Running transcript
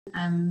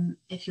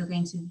if you're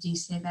going to do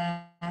so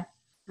there.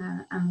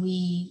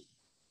 And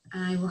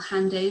I will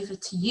hand over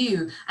to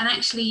you. And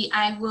actually,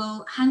 I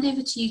will hand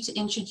over to you to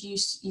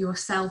introduce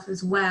yourself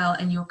as well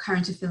and your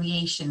current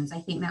affiliations. I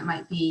think that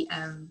might be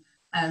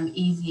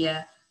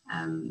easier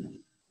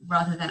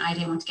rather than I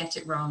don't want to get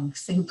it wrong.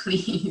 So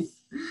please.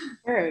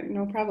 Sure,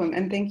 no problem.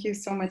 And thank you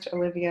so much,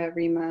 Olivia,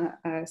 Rima,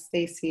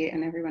 Stacy,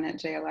 and everyone at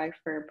JLI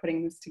for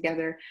putting this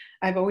together.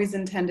 I've always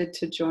intended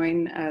to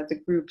join the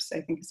groups,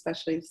 I think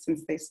especially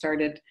since they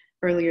started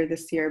earlier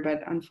this year,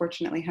 but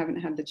unfortunately haven't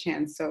had the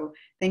chance. So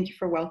thank you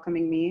for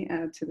welcoming me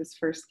to this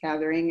first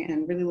gathering,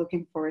 and really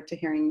looking forward to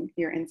hearing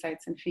your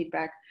insights and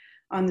feedback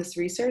on this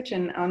research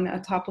and on a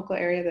topical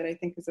area that I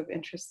think is of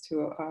interest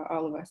to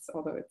all of us,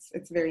 although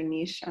it's very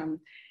niche.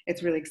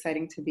 It's really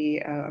exciting to be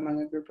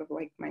among a group of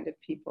like-minded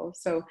people.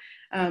 So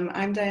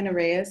I'm Diana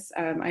Reyes.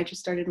 I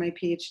just started my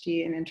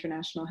PhD in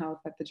international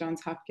health at the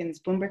Johns Hopkins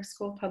Bloomberg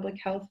School of Public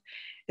Health.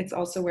 It's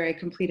also where I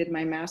completed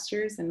my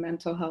master's in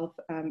mental health,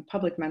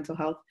 public mental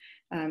health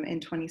in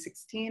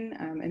 2016.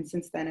 And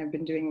since then I've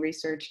been doing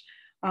research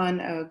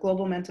on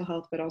global mental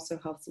health, but also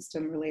health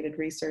system related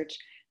research,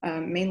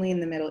 mainly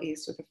in the Middle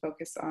East with a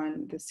focus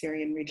on the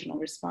Syrian regional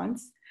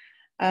response.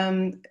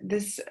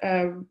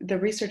 The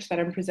research that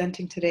I'm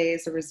presenting today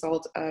is a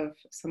result of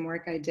some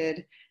work I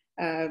did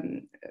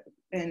during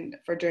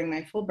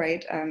my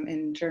Fulbright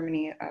in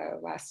Germany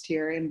last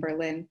year in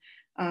Berlin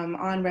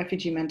on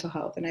refugee mental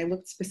health. And I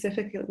looked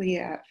specifically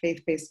at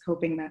faith-based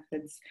coping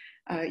methods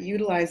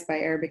utilized by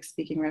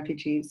Arabic-speaking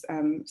refugees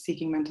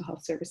seeking mental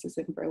health services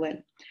in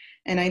Berlin.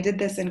 And I did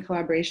this in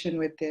collaboration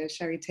with the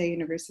Charité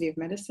University of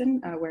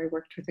Medicine, where I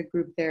worked with a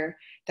group there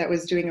that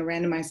was doing a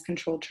randomized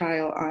controlled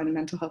trial on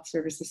mental health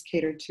services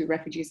catered to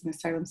refugees and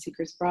asylum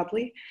seekers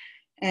broadly.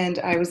 And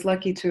I was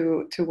lucky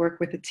to work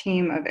with a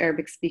team of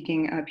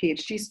Arabic-speaking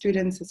PhD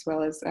students, as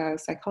well as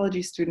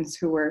psychology students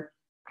who were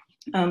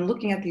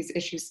looking at these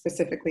issues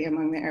specifically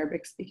among the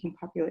Arabic-speaking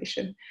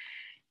population.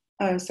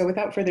 So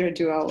without further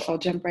ado, I'll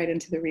jump right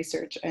into the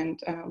research, and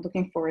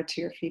looking forward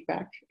to your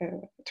feedback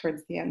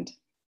towards the end.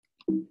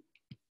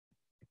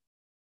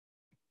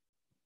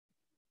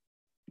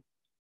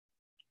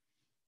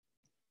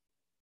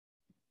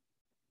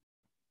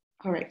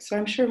 All right, so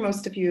I'm sure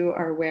most of you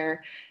are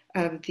aware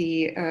of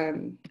the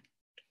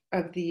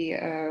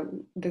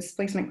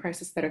displacement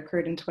crisis that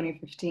occurred in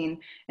 2015,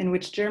 in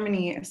which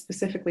Germany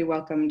specifically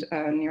welcomed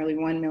nearly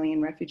 1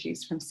 million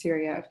refugees from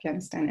Syria,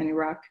 Afghanistan, and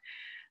Iraq.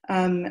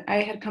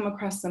 I had come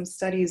across some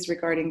studies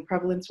regarding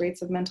prevalence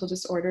rates of mental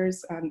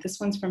disorders. This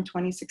one's from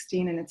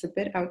 2016, and it's a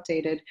bit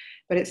outdated,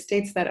 but it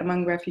states that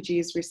among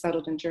refugees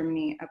resettled in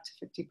Germany, up to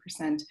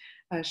 50%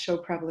 show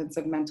prevalence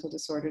of mental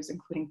disorders,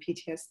 including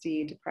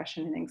PTSD,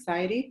 depression, and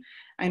anxiety.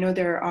 I know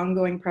there are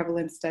ongoing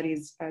prevalence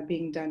studies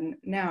being done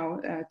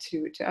now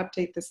to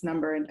update this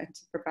number and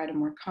to provide a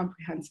more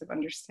comprehensive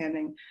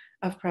understanding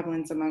of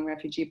prevalence among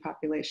refugee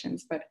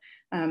populations. But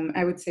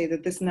I would say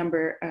that this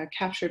number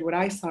captured what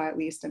I saw, at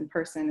least in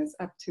person, is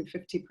up to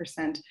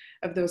 50%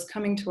 of those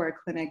coming to our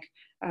clinic,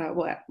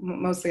 well,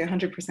 mostly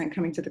 100%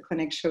 coming to the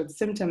clinic showed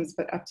symptoms,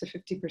 but up to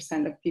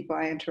 50% of people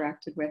I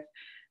interacted with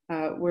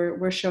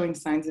were showing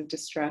signs of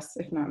distress,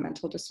 if not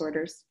mental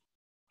disorders.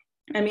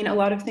 I mean, a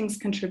lot of things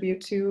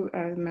contribute to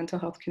mental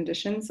health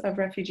conditions of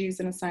refugees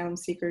and asylum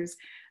seekers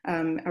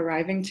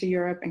arriving to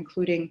Europe,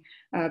 including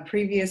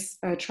previous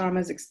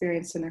traumas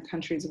experienced in their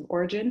countries of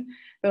origin,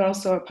 but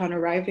also upon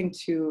arriving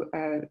to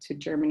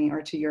Germany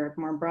or to Europe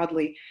more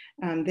broadly,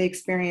 they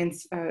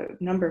experience a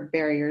number of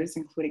barriers,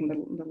 including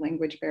the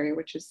language barrier,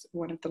 which is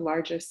one of the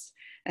largest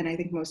and I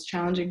think most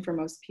challenging for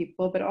most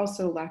people, but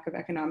also lack of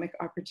economic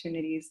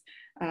opportunities,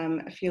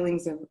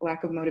 feelings of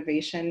lack of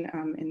motivation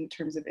in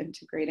terms of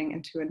integrating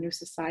into a new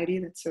society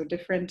that's so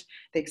different.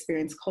 They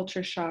experience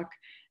culture shock.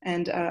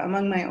 And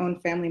among my own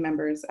family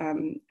members,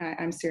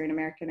 I'm Syrian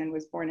American and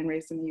was born and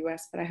raised in the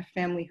US, but I have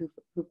family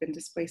who've been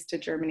displaced to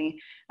Germany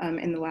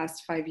in the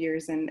last 5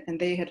 years, and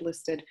they had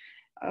listed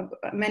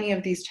many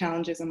of these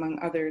challenges, among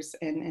others,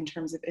 in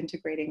terms of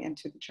integrating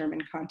into the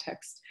German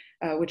context,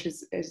 which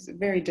is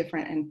very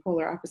different and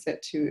polar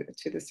opposite to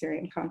the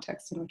Syrian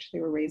context in which they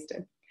were raised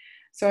in.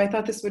 So I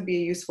thought this would be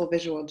a useful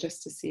visual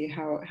just to see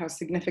how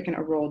significant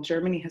a role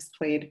Germany has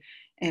played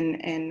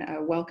in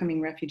welcoming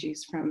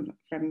refugees from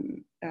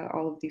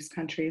all of these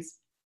countries.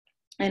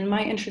 And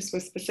my interest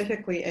was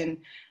specifically in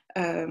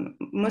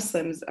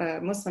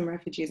Muslim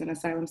refugees and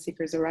asylum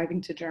seekers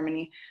arriving to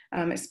Germany,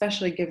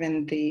 especially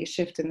given the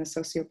shift in the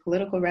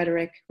socio-political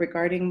rhetoric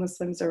regarding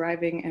Muslims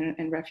arriving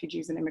and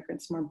refugees and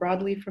immigrants more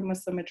broadly from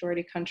Muslim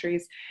majority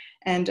countries.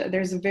 And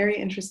there's a very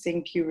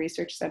interesting Pew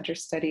Research Center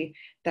study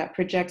that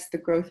projects the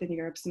growth in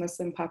Europe's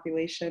Muslim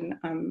population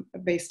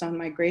based on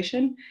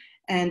migration.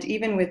 And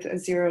even with a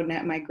zero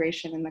net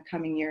migration in the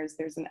coming years,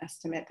 there's an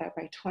estimate that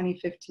by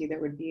 2050, there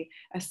would be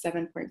a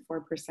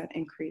 7.4%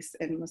 increase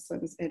in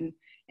Muslims in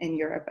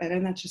Europe. And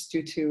then that's just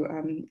due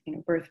to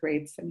birth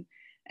rates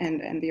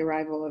and the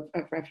arrival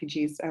of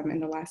refugees in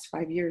the last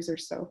 5 years or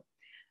so.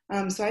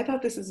 So I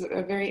thought this is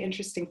a very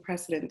interesting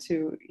precedent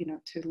to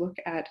look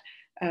at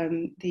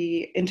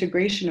the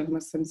integration of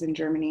Muslims in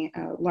Germany,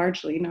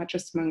 largely, not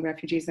just among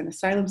refugees and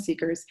asylum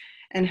seekers,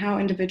 and how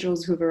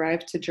individuals who've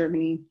arrived to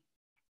Germany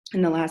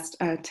in the last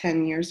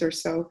 10 years or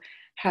so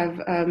have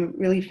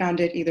really found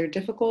it either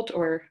difficult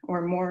or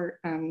more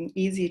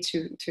easy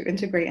to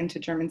integrate into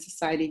German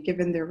society,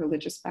 given their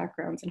religious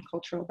backgrounds and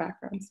cultural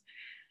backgrounds.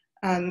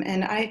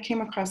 And I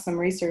came across some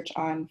research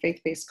on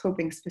faith-based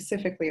coping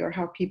specifically, or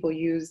how people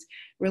use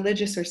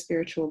religious or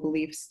spiritual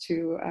beliefs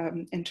to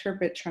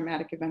interpret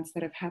traumatic events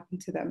that have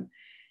happened to them.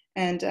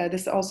 And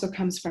this also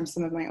comes from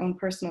some of my own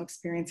personal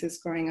experiences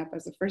growing up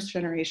as a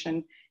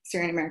first-generation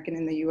Syrian American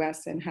in the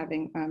US, and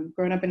having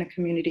grown up in a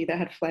community that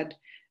had fled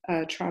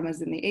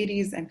traumas in the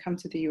 80s and come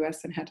to the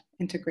US and had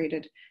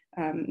integrated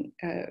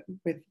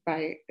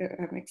by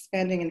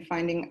expanding and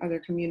finding other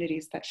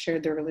communities that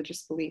shared their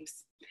religious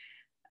beliefs.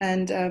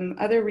 And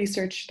other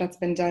research that's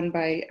been done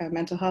by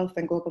mental health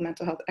and global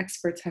mental health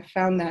experts have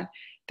found that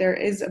there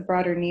is a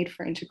broader need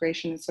for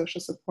integration and social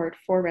support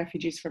for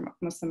refugees from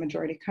Muslim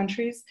majority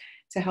countries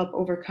to help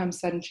overcome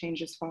sudden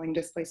changes following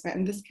displacement.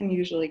 And this can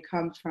usually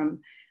come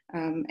from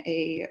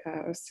a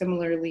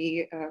similar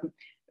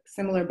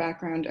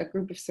background, a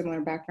group of similar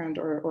background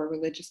or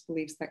religious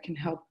beliefs that can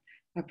help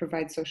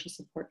provide social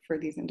support for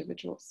these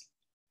individuals.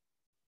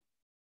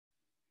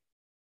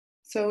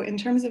 So in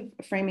terms of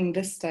framing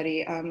this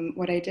study,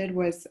 what I did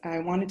was I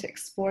wanted to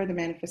explore the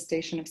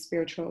manifestation of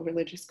spiritual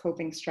religious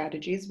coping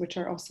strategies, which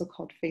are also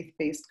called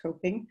faith-based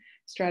coping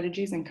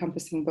strategies,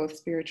 encompassing both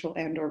spiritual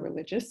and or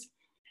religious.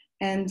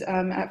 And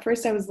at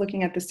first I was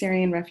looking at the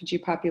Syrian refugee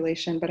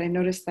population, but I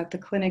noticed that the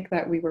clinic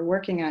that we were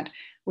working at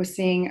was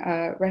seeing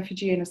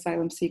refugee and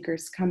asylum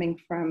seekers coming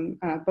from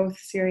both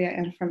Syria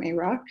and from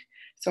Iraq.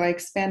 So I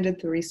expanded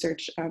the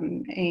research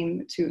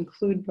aim to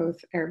include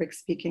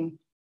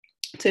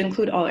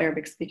all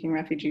Arabic-speaking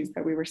refugees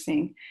that we were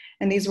seeing.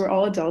 And these were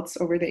all adults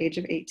over the age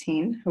of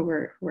 18 who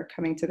were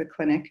coming to the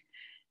clinic.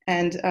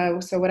 And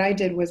so what I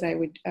did was I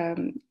would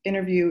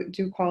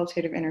do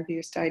qualitative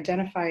interviews to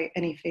identify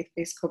any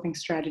faith-based coping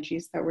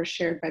strategies that were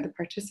shared by the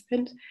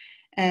participant.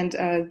 And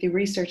the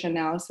research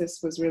analysis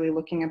was really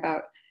looking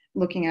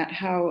at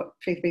how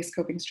faith-based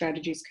coping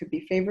strategies could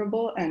be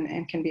favorable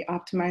and can be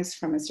optimized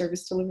from a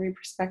service delivery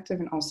perspective,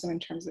 and also in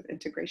terms of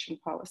integration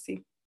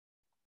policy.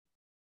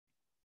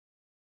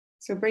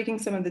 So breaking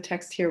some of the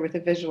text here with a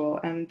visual,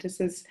 this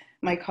is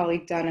my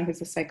colleague Dana,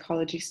 who's a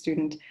psychology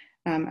student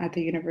at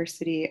the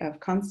University of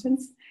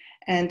Constance.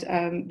 And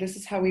this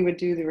is how we would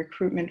do the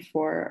recruitment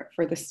for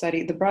the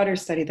study, the broader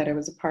study that I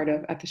was a part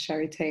of at the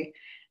Charité.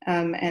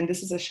 And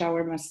this is a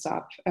shawarma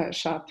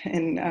shop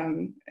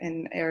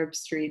in Arab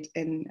Street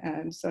in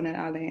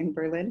Sonnenallee in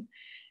Berlin.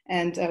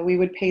 And we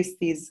would paste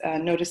these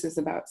notices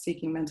about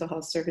seeking mental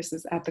health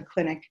services at the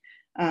clinic,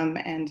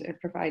 and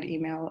provide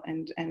email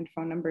and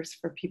phone numbers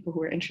for people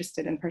who are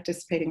interested in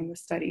participating in the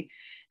study.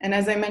 And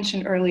as I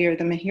mentioned earlier,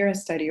 the Mahira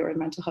study, or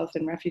Mental Health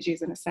in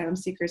Refugees and Asylum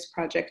Seekers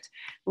project,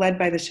 led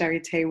by the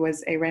Charité,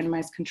 was a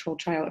randomized controlled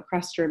trial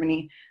across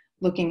Germany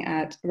looking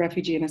at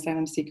refugee and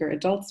asylum seeker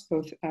adults,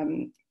 both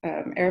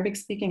Arabic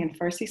speaking and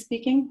Farsi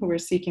speaking, who were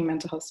seeking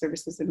mental health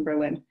services in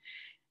Berlin.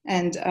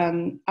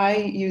 And I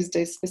used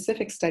a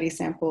specific study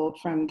sample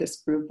from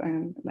this group,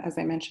 as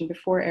I mentioned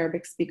before,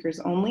 Arabic speakers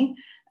only,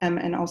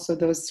 and also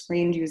those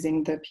screened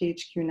using the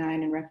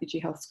PHQ-9 and Refugee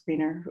Health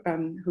Screener,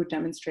 who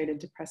demonstrated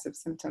depressive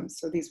symptoms.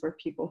 So these were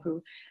people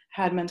who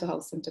had mental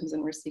health symptoms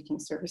and were seeking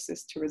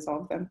services to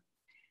resolve them.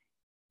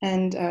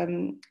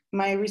 And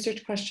my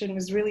research question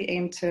was really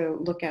aimed to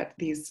look at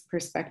these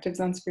perspectives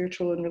on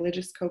spiritual and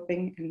religious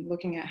coping, and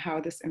looking at how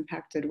this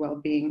impacted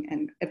well-being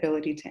and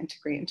ability to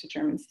integrate into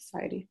German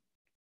society.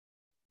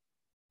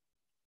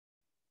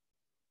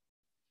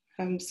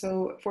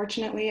 So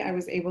fortunately, I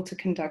was able to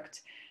conduct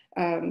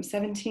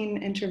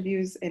 17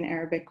 interviews in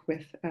Arabic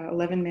with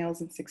 11 males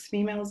and 6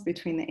 females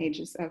between the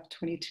ages of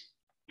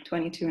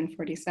 22 and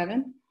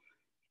 47.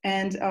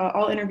 And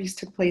all interviews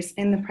took place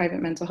in the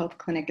private mental health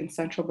clinic in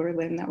central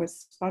Berlin that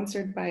was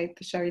sponsored by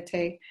the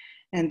Charité.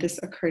 And this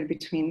occurred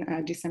between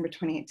December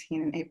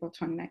 2018 and April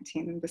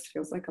 2019. And this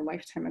feels like a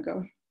lifetime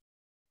ago.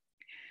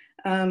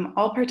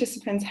 All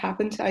participants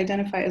happened to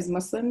identify as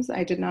Muslims.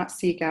 I did not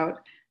seek out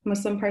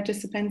Muslim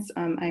participants.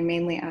 I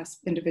mainly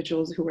asked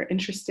individuals who were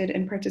interested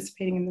in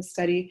participating in the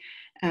study,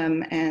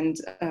 and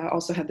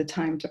also had the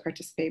time to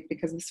participate,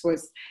 because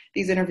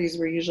these interviews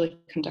were usually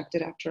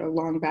conducted after a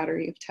long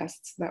battery of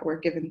tests that were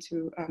given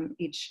to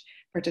each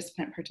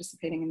participant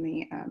participating in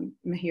the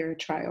Mahira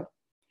trial.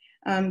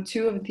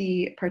 2 of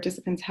the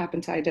participants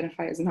happened to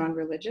identify as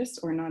non-religious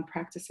or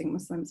non-practicing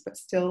Muslims, but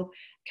still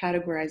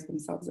categorized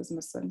themselves as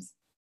Muslims.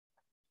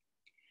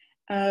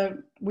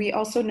 We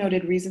also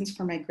noted reasons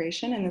for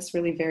migration, and this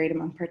really varied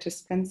among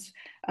participants,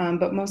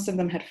 but most of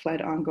them had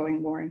fled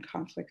ongoing war and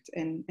conflict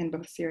in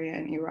both Syria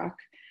and Iraq,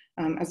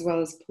 as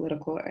well as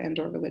political and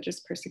or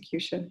religious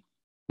persecution.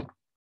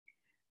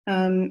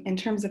 In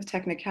terms of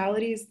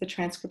technicalities, the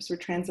transcripts were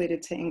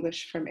translated to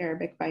English from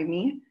Arabic by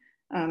me,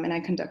 and I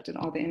conducted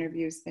all the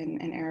interviews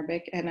in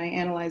Arabic, and I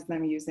analyzed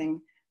them using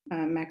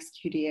Max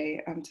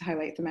QDA to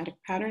highlight thematic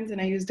patterns,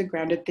 and I used a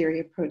grounded theory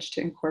approach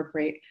to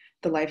incorporate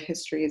the life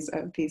histories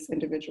of these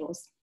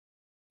individuals.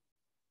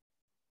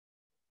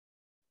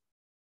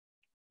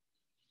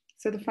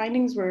 So the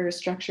findings were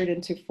structured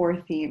into 4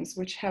 themes,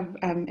 which have,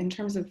 in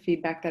terms of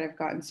feedback that I've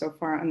gotten so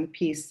far on the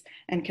piece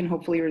and can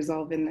hopefully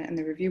resolve in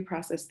the review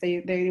process,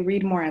 they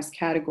read more as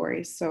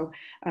categories. So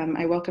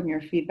I welcome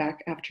your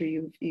feedback after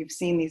you've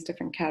seen these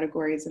different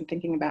categories and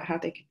thinking about how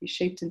they could be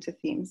shaped into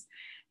themes.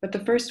 But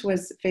the first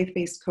was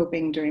faith-based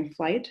coping during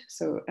flight,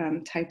 so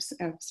types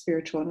of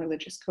spiritual and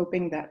religious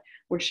coping that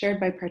were shared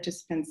by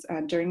participants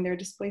during their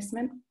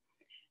displacement.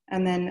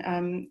 And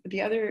then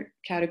the other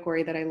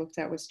category that I looked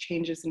at was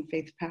changes in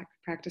faith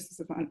practices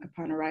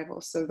upon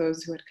arrival. So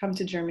those who had come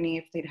to Germany,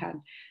 if they'd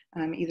had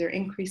either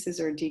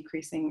increases or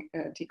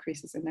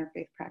decreases in their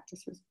faith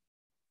practices.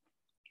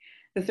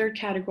 The third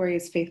category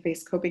is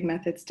faith-based coping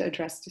methods to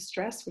address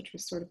distress, which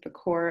was sort of the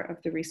core of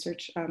the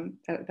research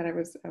that I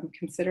was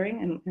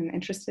considering and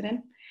interested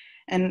in.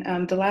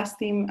 And the last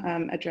theme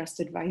addressed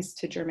advice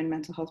to German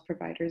mental health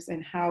providers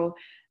and how,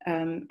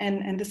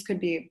 and this could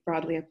be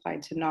broadly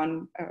applied to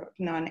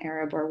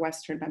non-Arab or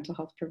Western mental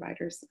health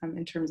providers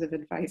in terms of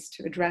advice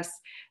to address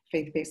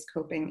faith-based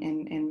coping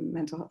in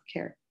mental health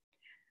care.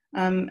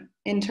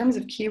 In terms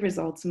of key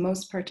results,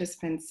 most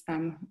participants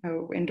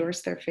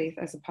endorsed their faith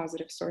as a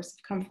positive source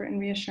of comfort and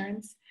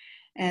reassurance.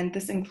 And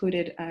this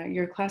included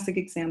your classic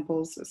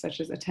examples,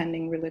 such as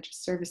attending religious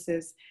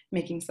services,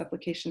 making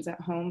supplications at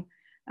home,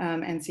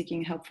 and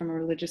seeking help from a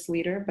religious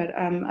leader. But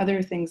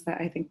other things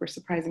that I think were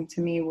surprising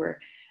to me were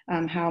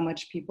how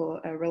much people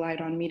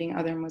relied on meeting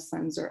other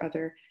Muslims or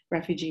other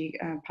refugee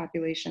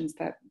populations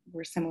that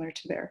were similar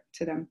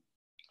to them.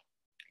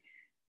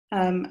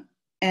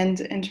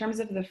 And in terms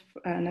of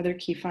another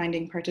key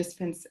finding,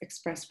 participants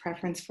expressed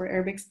preference for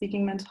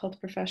Arabic-speaking mental health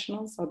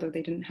professionals, although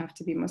they didn't have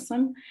to be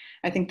Muslim.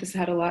 I think this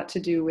had a lot to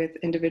do with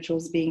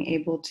individuals being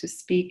able to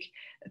speak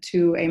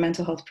to a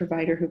mental health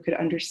provider who could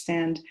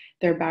understand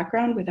their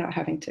background without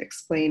having to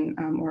explain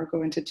or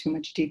go into too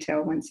much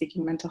detail when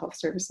seeking mental health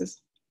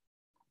services.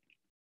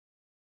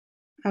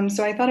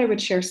 So I thought I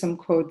would share some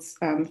quotes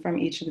from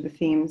each of the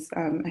themes.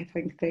 I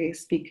think they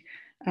speak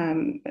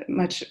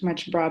much more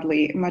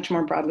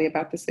broadly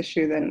about this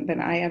issue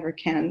than I ever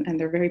can, and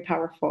they're very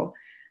powerful.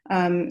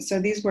 So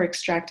these were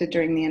extracted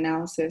during the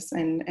analysis,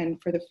 and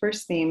for the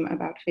first theme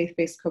about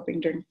faith-based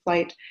coping during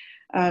flight,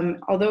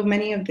 although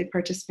many of the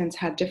participants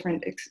had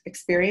different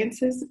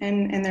experiences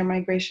in their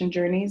migration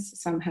journeys,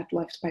 some had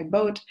left by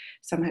boat,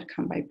 some had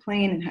come by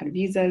plane and had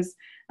visas,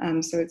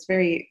 so it's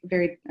very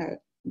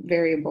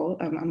variable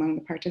among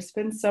the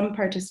participants. Some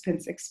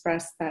participants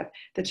expressed that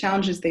the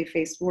challenges they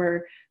faced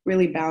were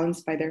really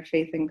balanced by their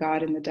faith in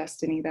God and the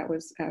destiny that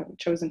was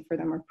chosen for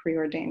them or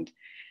preordained.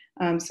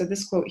 So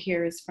this quote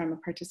here is from a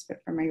participant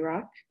from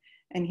Iraq,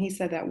 and he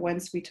said that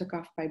once we took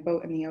off by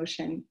boat in the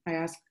ocean, I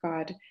asked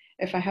God,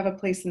 if I have a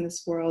place in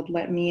this world,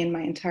 let me and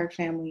my entire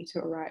family to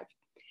arrive.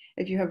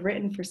 If you have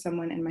written for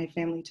someone in my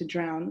family to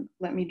drown,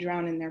 let me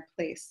drown in their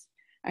place.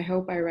 I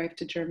hope I arrive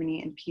to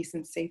Germany in peace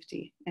and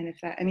safety. And if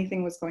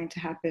anything was going to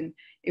happen,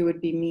 it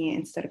would be me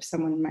instead of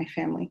someone in my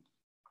family.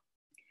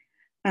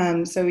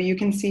 So you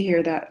can see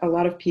here that a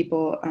lot of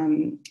people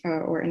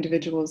or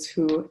individuals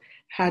who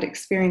had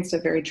experienced a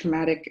very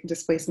traumatic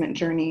displacement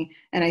journey,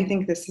 and I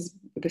think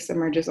this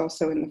emerges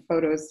also in the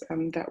photos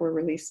that were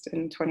released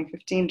in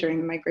 2015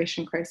 during the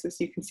migration crisis.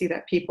 You can see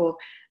that people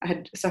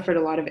had suffered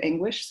a lot of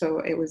anguish, so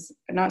it was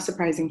not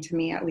surprising to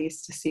me, at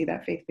least, to see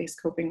that faith-based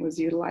coping was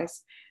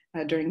utilized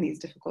during these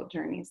difficult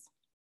journeys.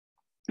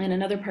 And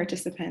another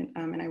participant,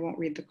 and I won't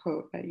read the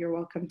quote, but you're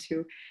welcome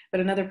to, but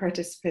another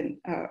participant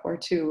or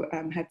two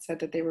had said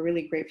that they were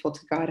really grateful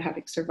to God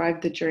having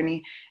survived the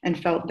journey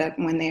and felt that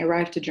when they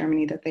arrived to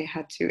Germany that they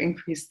had to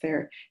increase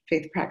their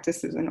faith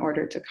practices in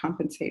order to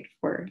compensate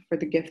for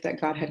the gift that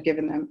God had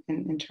given them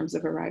in terms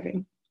of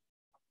arriving.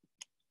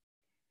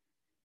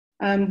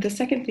 The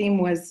second theme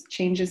was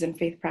changes in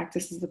faith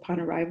practices upon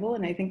arrival,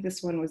 and I think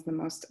this one was the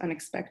most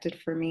unexpected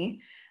for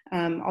me.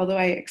 Although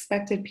I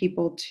expected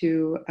people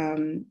to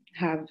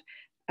have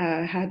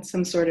had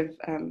some sort of,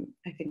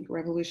 I think,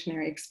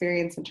 revolutionary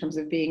experience in terms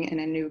of being in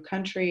a new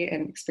country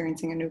and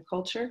experiencing a new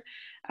culture,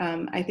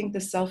 I think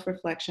the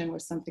self-reflection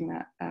was something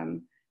that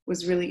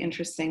was really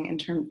interesting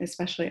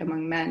especially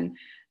among men,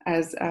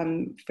 as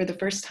for the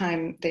first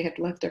time they had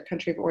left their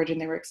country of origin,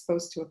 they were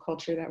exposed to a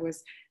culture that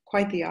was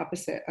quite the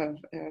opposite of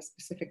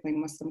specifically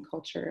Muslim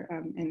culture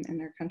in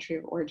their country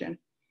of origin.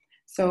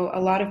 So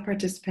a lot of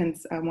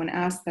participants, when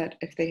asked that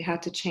if they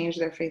had to change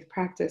their faith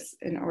practice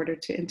in order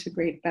to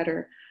integrate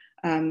better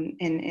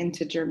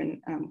into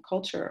German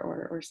culture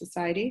or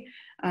society,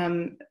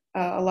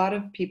 a lot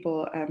of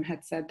people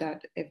had said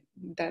that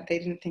they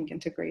didn't think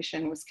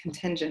integration was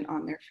contingent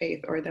on their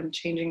faith or them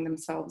changing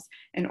themselves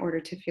in order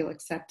to feel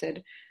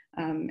accepted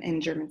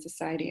in German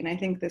society. And I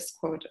think this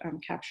quote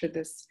captured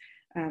this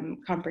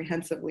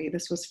comprehensively.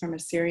 This was from a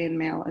Syrian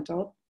male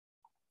adult.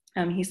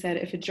 He said,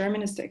 if a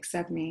German is to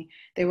accept me,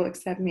 they will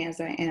accept me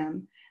as I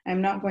am.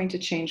 I'm not going to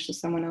change so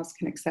someone else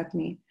can accept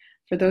me.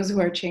 for those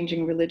who are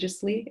changing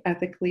religiously,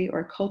 ethically,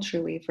 or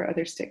culturally for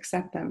others to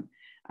accept them.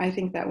 I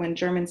think that when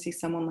Germans see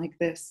someone like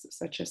this,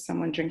 such as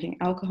someone drinking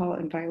alcohol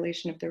in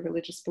violation of their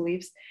religious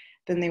beliefs,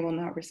 then they will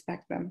not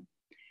respect them.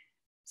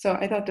 So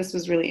I thought this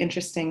was really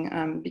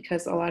interesting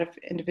because a lot of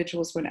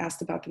individuals, when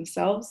asked about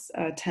themselves,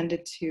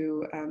 tended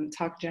to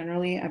talk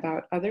generally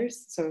about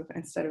others. So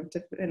instead of,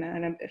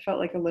 and it felt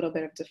like a little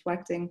bit of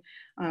deflecting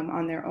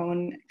on their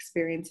own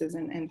experiences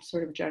and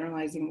sort of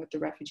generalizing what the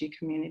refugee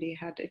community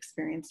had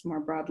experienced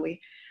more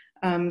broadly.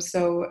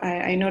 So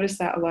I noticed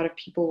that a lot of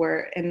people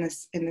were in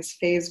this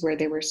phase where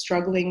they were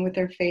struggling with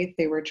their faith.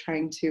 They were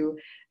trying to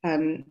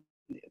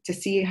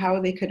see how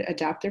they could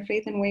adapt their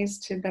faith in ways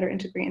to better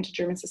integrate into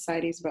German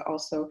societies, but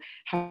also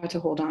how to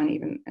hold on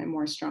even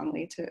more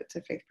strongly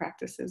to faith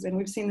practices. And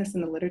we've seen this in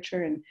the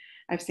literature, and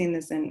I've seen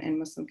this in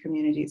Muslim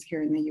communities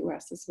here in the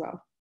US as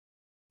well.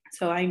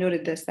 So I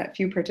noted this, that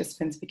few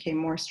participants became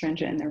more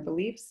stringent in their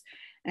beliefs,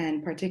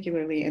 and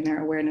particularly in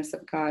their awareness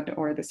of God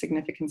or the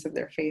significance of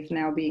their faith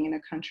now being in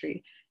a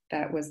country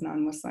that was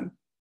non-Muslim.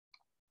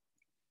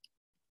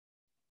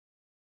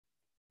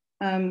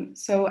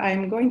 So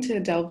I'm going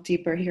to delve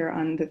deeper here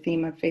on the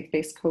theme of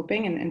faith-based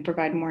coping and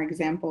provide more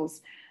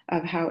examples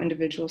of how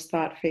individuals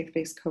thought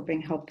faith-based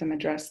coping helped them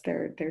address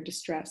their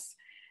distress.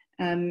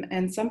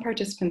 And some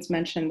participants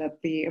mentioned that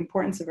the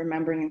importance of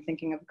remembering and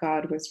thinking of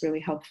God was really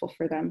helpful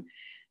for them.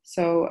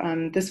 So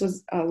this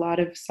was a lot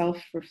of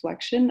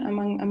self-reflection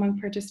among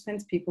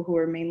participants, people who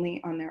were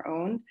mainly on their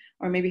own,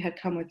 or maybe had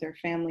come with their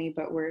family,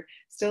 but were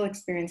still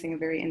experiencing a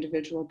very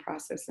individual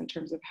process in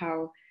terms of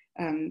how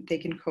they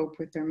can cope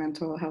with their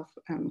mental health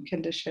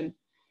condition.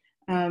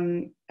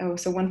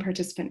 So one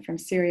participant from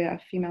Syria, a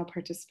female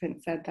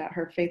participant, said that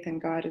her faith in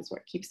God is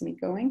what keeps me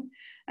going.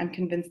 I'm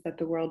convinced that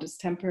the world is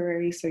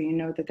temporary, so you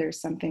know that there's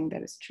something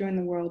that is true in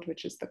the world,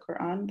 which is the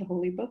Quran, the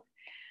holy book.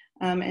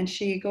 And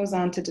she goes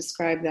on to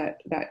describe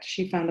that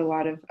she found a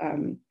lot of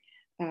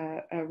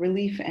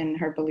relief in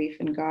her belief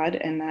in God,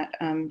 and that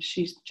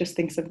she just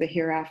thinks of the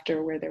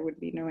hereafter where there would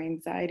be no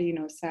anxiety,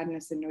 no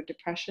sadness, and no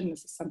depression.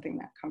 This is something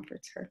that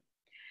comforts her.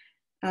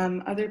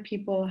 Other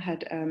people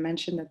had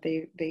mentioned that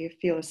they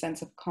feel a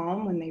sense of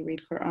calm when they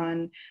read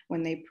Quran,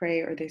 when they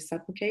pray or they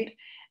supplicate.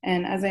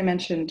 And as I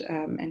mentioned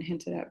and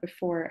hinted at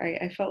before,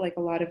 I felt like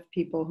a lot of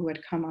people who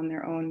had come on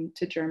their own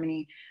to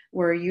Germany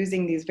were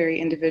using these very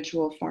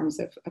individual forms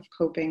of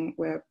coping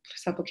with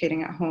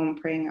supplicating at home,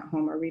 praying at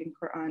home, or reading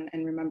Quran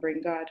and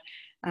remembering God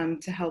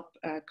to help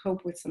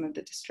cope with some of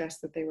the distress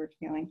that they were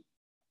feeling.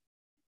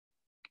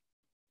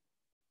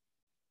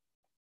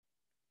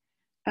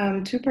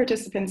 Two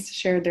participants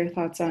shared their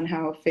thoughts on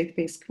how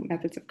faith-based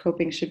methods of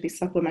coping should be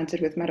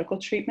supplemented with medical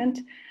treatment.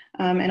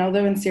 And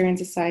although in Syrian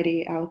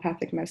society,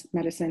 allopathic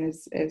medicine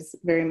is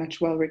very much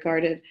well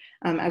regarded,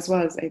 as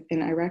well as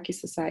in Iraqi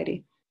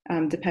society,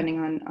 depending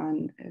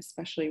on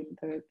especially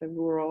the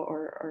rural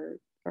or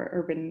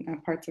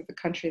urban parts of the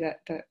country that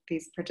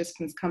these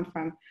participants come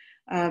from.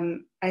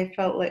 I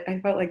felt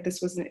like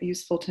this was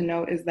useful to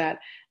note, is that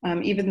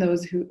even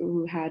those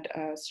who had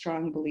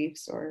strong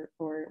beliefs or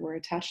were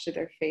attached to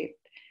their faith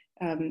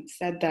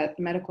said that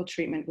medical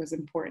treatment was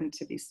important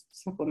to be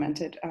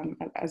supplemented,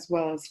 as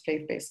well as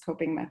faith-based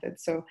coping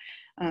methods. So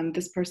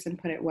this person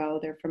put it well.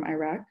 They're from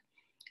Iraq.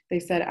 They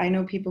said, I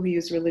know people who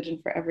use religion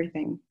for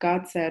everything.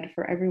 God said,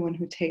 for everyone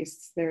who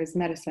tastes, there is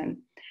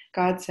medicine.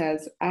 God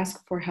says,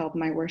 ask for help,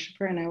 my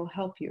worshiper, and I will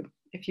help you.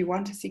 If you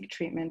want to seek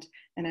treatment,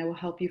 and I will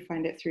help you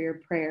find it through your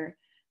prayer.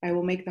 I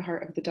will make the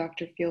heart of the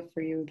doctor feel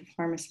for you. The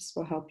pharmacist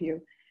will help you.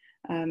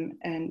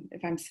 And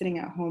if I'm sitting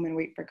at home and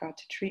wait for God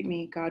to treat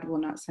me, God will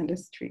not send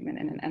us treatment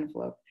in an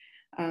envelope.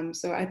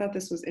 So I thought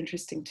this was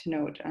interesting to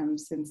note,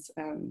 since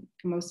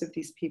most of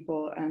these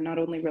people not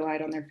only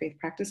relied on their faith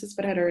practices,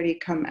 but had already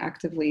come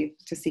actively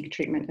to seek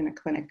treatment in a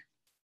clinic.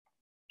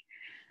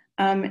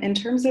 In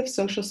terms of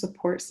social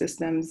support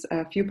systems,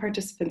 a few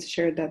participants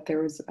shared that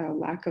there was a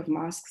lack of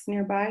mosques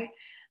nearby.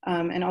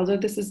 And although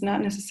this is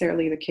not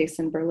necessarily the case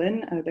in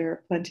Berlin, there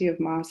are plenty of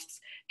mosques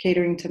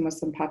catering to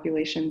Muslim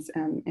populations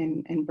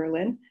in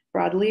Berlin.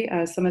 Broadly,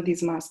 some of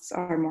these mosques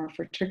are more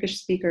for Turkish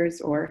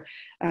speakers, or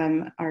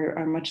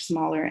are much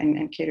smaller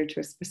and cater to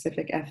a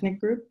specific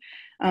ethnic group.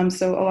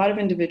 So a lot of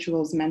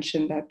individuals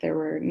mentioned that there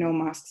were no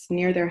mosques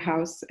near their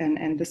house,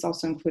 and this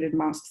also included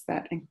mosques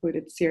that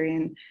included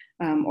Syrian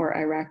or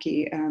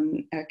Iraqi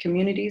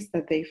communities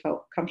that they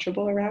felt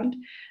comfortable around.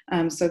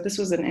 So this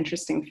was an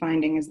interesting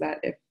finding, is that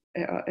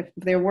if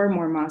there were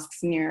more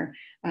mosques near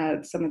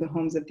some of the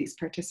homes of these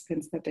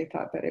participants, that they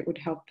thought that it would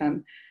help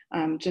them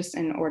just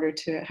in order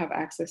to have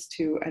access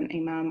to an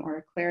imam or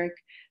a cleric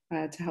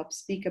to help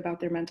speak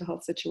about their mental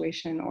health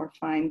situation, or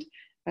find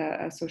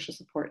a social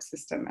support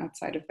system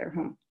outside of their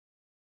home.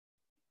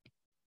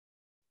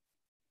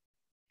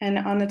 And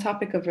on the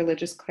topic of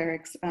religious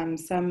clerics,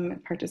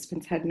 some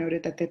participants had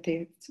noted that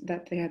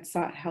they had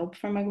sought help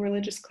from a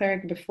religious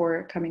cleric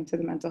before coming to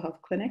the mental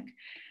health clinic.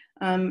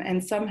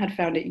 And some had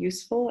found it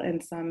useful,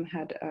 and some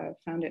had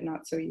found it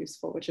not so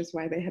useful, which is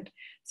why they had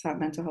sought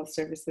mental health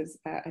services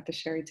at the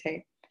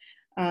Charité.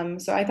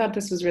 So I thought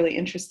this was really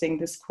interesting.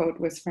 This quote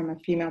was from a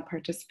female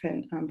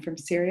participant from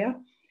Syria.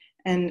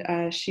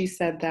 And she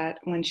said that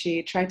when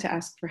she tried to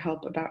ask for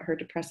help about her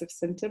depressive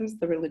symptoms,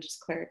 the religious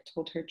cleric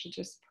told her to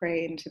just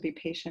pray and to be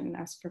patient and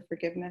ask for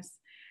forgiveness.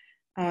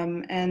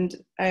 And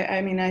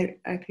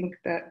I think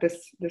that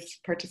this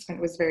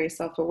participant was very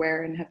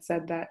self-aware and had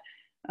said that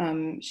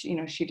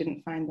she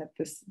didn't find that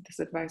this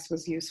advice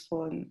was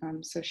useful,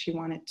 and so she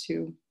wanted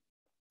to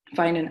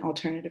find an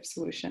alternative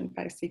solution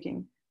by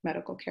seeking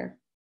medical care.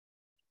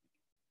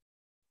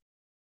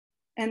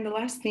 And the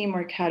last theme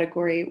or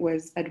category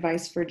was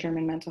advice for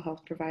German mental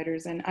health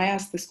providers. And I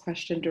asked this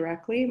question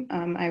directly.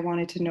 I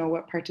wanted to know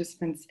what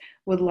participants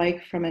would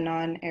like from a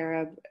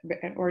non-Arab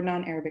or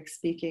non-Arabic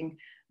speaking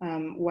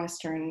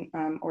Western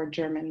or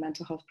German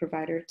mental health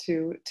provider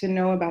to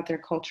know about their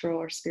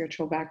cultural or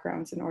spiritual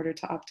backgrounds in order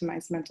to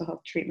optimize mental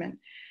health treatment.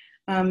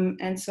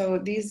 And so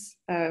these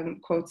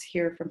quotes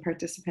here from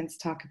participants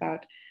talk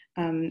about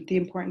the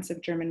importance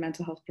of German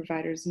mental health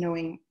providers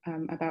knowing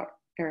about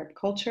Arab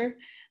culture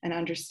and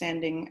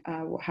understanding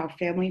how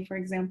family, for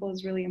example,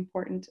 is really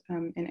important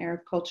in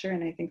Arab culture.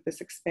 And I think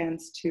this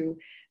expands to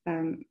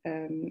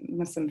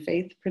Muslim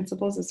faith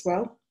principles as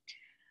well.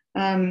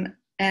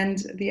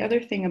 And the other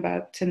thing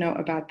to note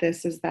about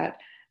this is that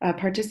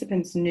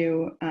participants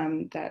knew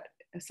that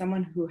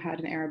someone who had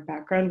an Arab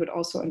background would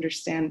also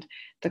understand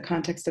the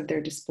context of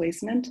their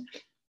displacement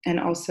and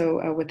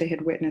also what they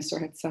had witnessed or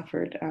had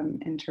suffered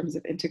in terms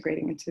of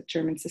integrating into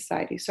German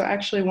society. So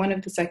actually one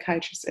of the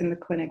psychiatrists in the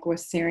clinic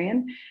was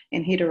Syrian,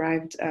 and he'd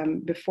arrived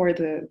before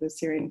the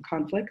Syrian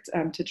conflict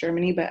to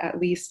Germany, but at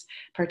least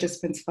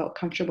participants felt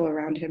comfortable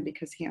around him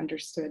because he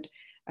understood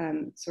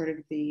sort of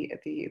the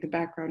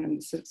background and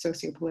the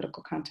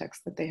socio-political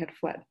context that they had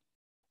fled.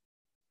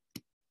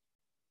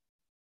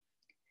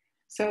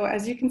 So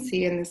as you can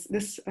see in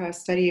this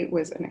study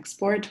was an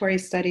exploratory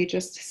study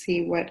just to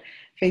see what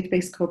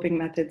faith-based coping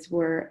methods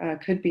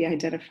could be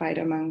identified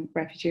among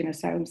refugee and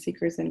asylum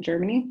seekers in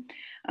Germany.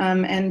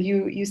 And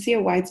you see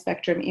a wide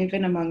spectrum,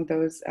 even among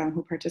those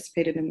who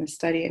participated in the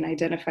study and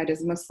identified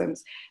as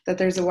Muslims, that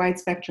there's a wide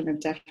spectrum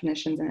of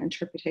definitions and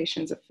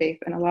interpretations of faith,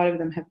 and a lot of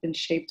them have been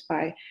shaped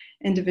by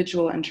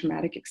individual and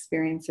traumatic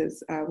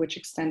experiences, which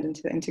extend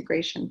into the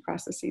integration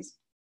processes.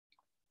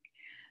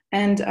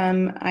 And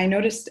I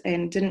noticed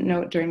and didn't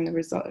note during the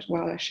results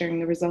while I was sharing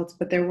the results,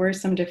 but there were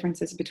some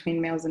differences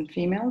between males and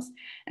females.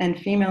 And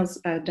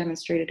females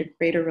demonstrated a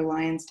greater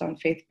reliance on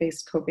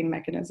faith-based coping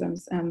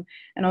mechanisms. And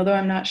although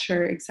I'm not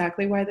sure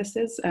exactly why this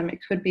is, it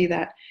could be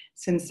that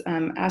since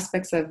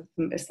aspects of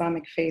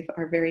Islamic faith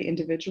are very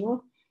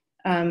individual,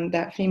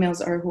 that females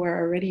who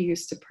are already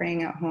used to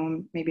praying at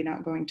home, maybe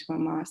not going to a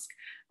mosque,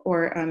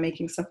 or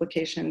making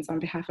supplications on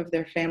behalf of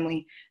their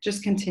family,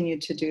 just continued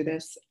to do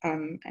this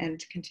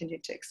and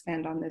continued to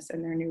expand on this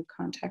in their new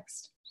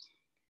context.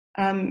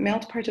 Male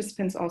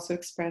participants also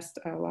expressed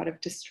a lot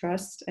of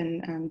distrust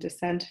and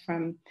dissent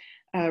from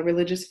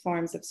religious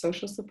forms of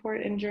social support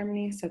in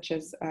Germany, such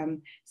as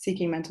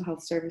seeking mental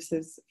health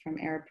services from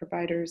Arab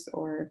providers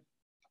or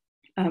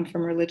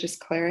from religious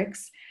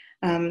clerics.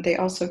 They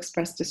also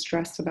expressed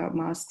distrust about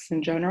mosques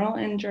in general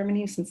in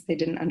Germany, since they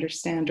didn't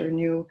understand or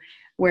knew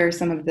where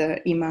some of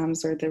the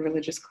imams or the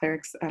religious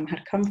clerics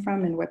had come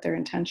from and what their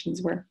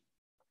intentions were.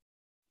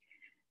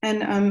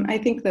 And I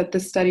think that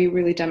this study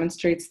really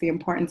demonstrates the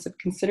importance of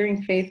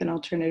considering faith and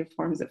alternative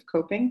forms of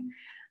coping.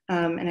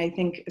 And I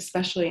think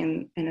especially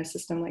in a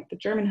system like the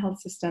German health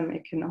system,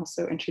 it can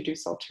also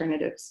introduce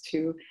alternatives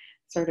to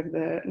sort of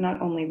the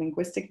not only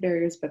linguistic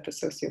barriers, but the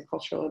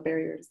sociocultural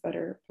barriers that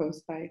are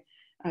posed by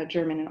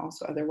German and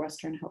also other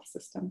Western health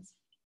systems.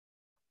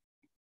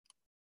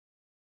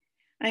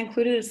 I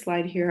included a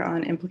slide here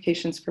on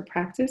implications for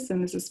practice,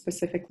 and this is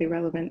specifically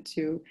relevant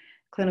to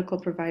clinical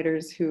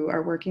providers who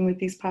are working with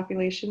these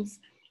populations.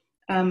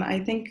 I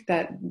think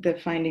that the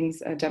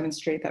findings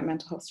demonstrate that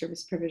mental health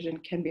service provision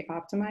can be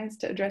optimized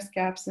to address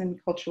gaps in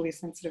culturally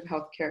sensitive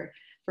healthcare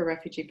for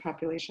refugee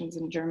populations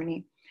in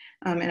Germany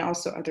and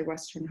also other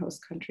Western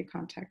host country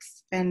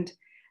contexts. And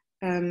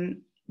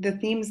the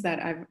themes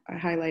that I've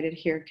highlighted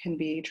here can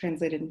be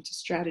translated into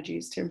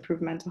strategies to improve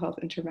mental health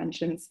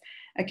interventions,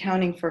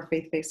 accounting for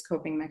faith-based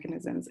coping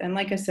mechanisms. And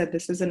like I said,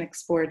 this is an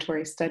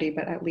exploratory study,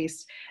 but at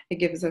least it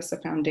gives us a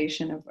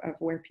foundation of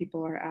where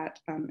people are at,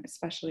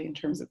 especially in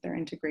terms of their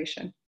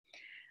integration.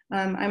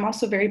 I'm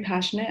also very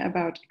passionate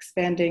about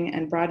expanding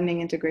and broadening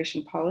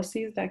integration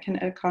policies that can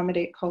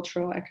accommodate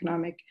cultural,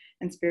 economic,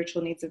 and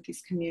spiritual needs of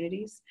these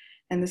communities.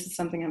 And this is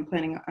something I'm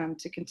planning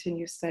to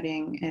continue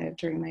studying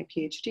during my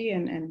PhD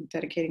and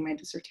dedicating my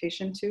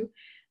dissertation to,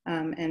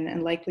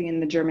 and likely in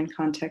the German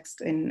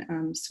context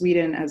in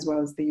Sweden as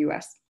well as the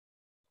US.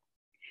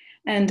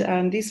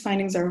 And these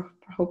findings are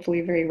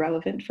hopefully very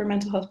relevant for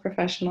mental health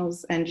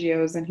professionals,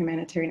 NGOs, and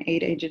humanitarian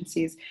aid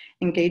agencies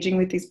engaging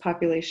with these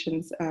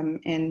populations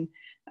in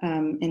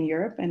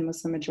Europe and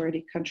Muslim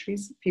majority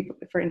countries,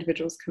 for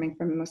individuals coming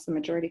from Muslim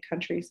majority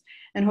countries.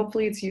 And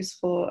hopefully it's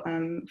useful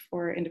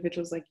for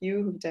individuals like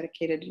you who've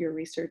dedicated your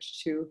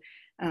research to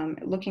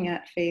looking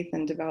at faith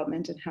and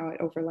development and how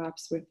it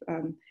overlaps with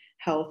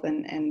health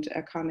and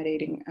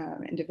accommodating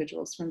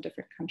individuals from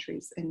different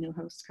countries in new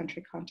host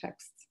country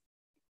contexts.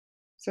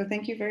 So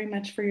thank you very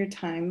much for your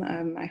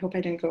time. I hope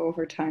I didn't go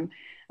over time,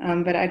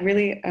 but I'd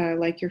really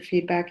like your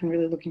feedback and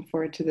really looking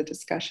forward to the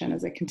discussion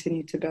as I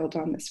continue to build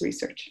on this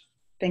research.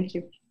 Thank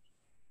you.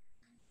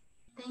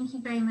 Thank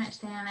you very much,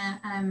 Diana.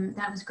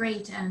 That was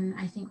great, and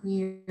I think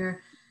we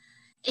were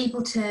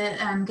able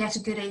to get a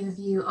good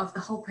overview of the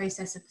whole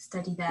process of the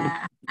study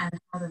there and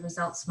how the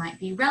results might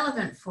be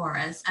relevant for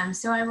us.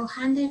 So I will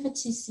hand over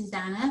to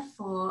Susanna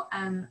for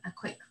a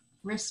quick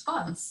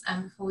response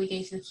before we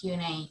go to the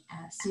Q&A.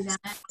 Susanna.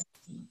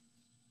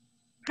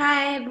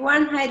 Hi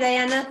everyone, hi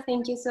Diana,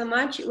 thank you so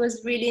much. It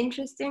was really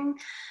interesting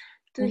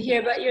to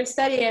hear about your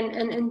study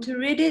and to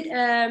read it.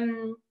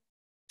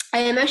 I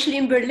am actually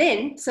in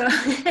Berlin, so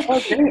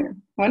oh, great,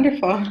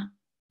 wonderful.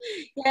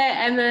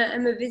 Yeah,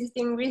 I'm a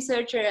visiting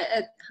researcher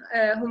at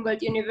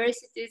Humboldt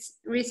University's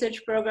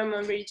research program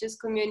on religious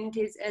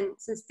communities and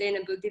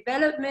sustainable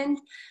development.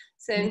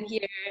 So I'm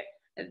here.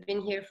 I've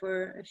been here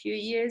for a few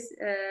years.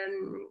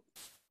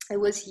 I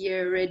was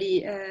here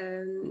already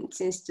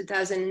since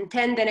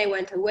 2010. Then I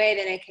went away.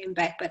 Then I came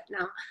back, but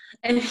now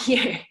I'm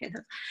here.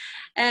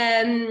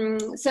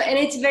 So, and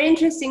it's very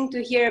interesting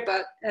to hear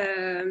about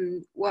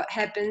what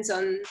happens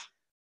on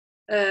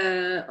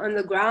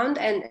the ground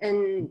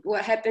and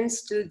what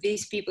happens to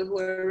these people who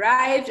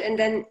arrived,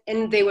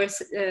 and they were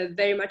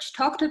very much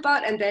talked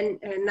about, and then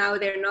now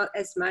they're not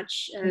as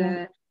much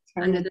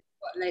under the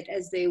spotlight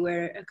as they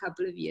were a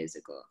couple of years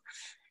ago.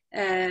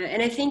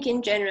 And I think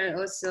in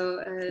general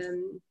also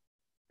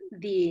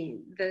the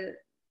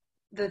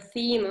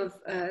theme of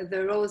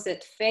the roles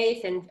that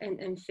faith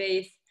and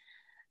faith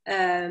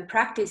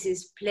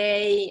practices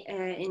play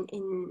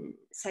in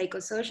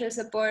psychosocial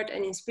support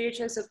and in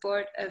spiritual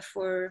support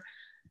for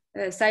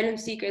asylum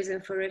seekers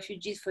and for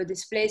refugees, for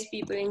displaced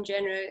people in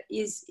general,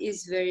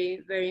 is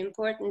very, very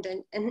important,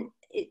 and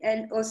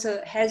it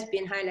also has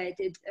been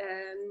highlighted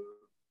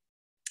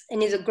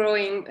and is a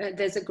growing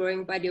there's a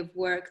growing body of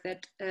work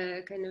that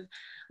kind of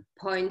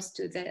points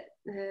to that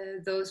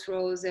those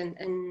roles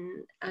and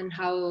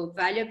how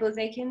valuable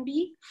they can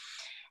be.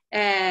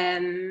 I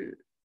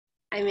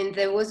mean,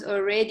 there was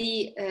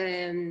already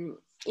in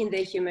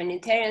the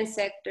humanitarian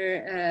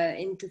sector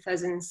in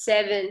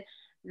 2007,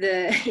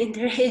 the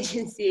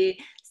Interagency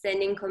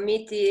Standing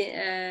Committee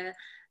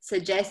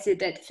suggested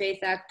that faith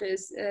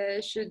actors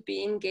should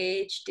be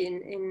engaged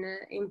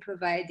in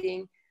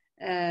providing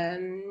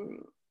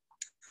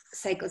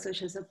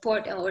psychosocial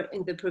support or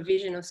in the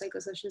provision of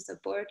psychosocial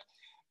support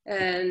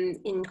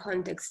in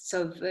contexts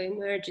of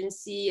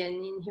emergency and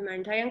in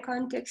humanitarian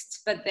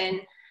contexts. But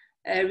then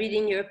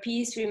reading your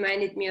piece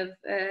reminded me of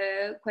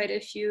quite a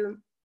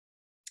few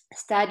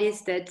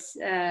studies that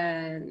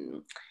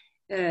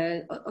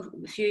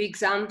a few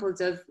examples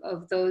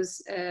of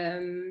those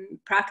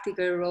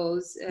practical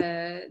roles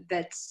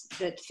that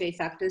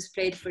faith actors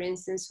played, for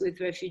instance,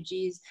 with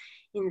refugees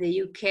in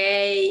the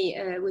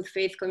UK, with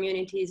faith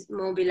communities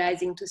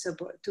mobilizing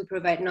to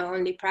provide not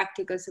only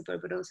practical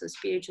support but also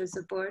spiritual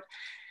support.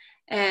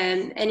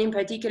 And in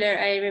particular,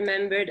 I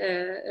remembered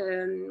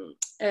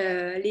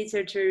a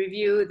literature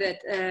review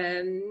that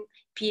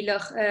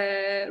Piloch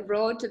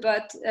wrote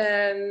about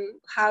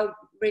how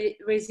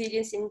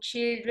resilience in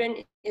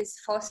children is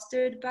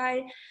fostered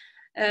by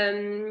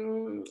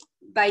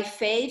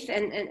faith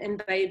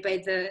and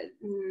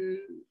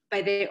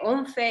by their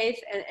own faith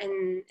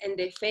and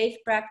their faith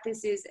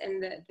practices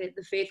and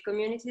the faith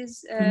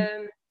communities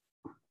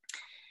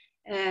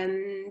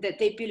that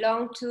they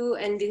belong to.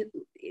 And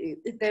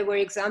there were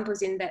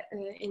examples in that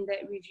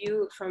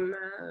review from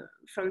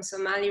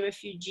Somali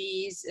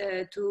refugees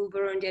to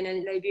Burundian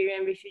and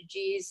Liberian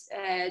refugees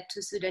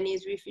to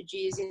Sudanese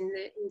refugees in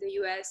the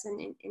US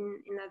and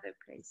in other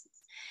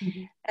places.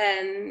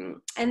 Mm-hmm.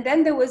 And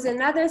then there was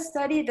another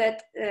study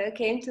that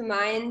came to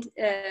mind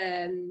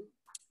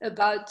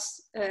about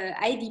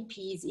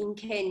IDPs in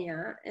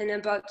Kenya and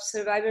about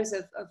survivors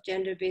of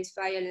gender-based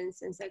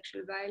violence and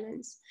sexual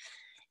violence,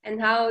 and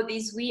how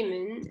these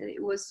women,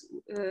 it was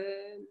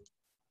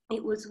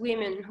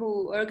women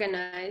who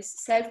organized,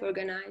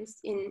 self-organized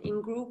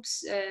in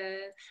groups,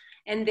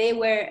 and they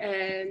were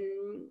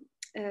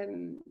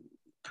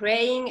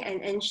praying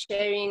and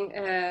sharing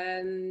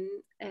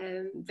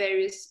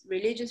various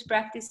religious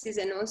practices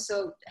and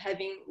also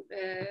having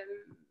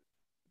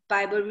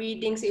Bible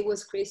readings. It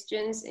was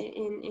Christians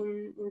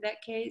in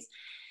that case,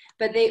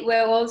 but they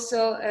were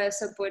also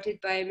supported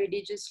by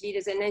religious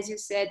leaders. And as you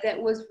said, that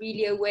was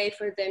really a way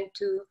for them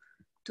to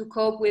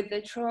cope with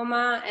the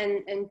trauma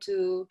and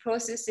to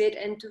process it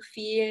and to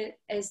feel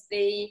as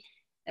they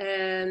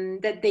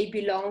that they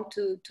belong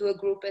to a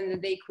group and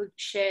that they could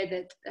share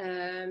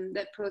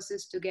that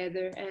process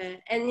together.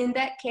 And in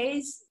that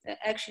case,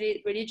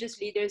 actually, religious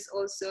leaders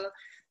also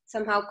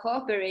somehow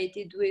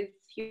cooperated with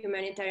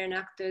humanitarian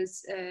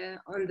actors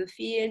on the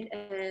field.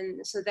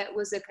 And so that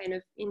was a kind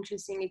of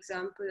interesting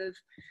example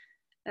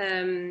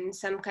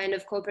some kind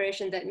of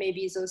cooperation that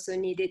maybe is also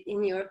needed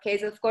in your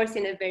case, of course,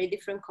 in a very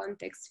different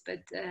context, but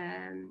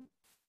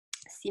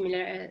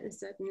similar at a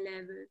certain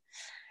level.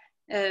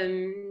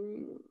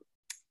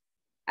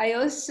 I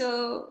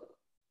also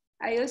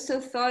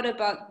thought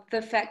about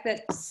the fact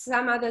that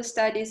some other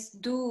studies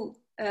do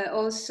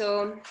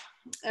also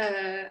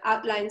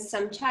outline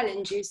some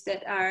challenges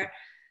that are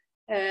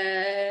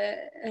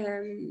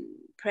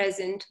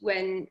present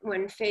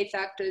when faith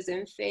actors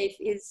and faith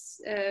is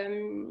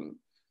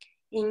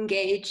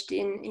engaged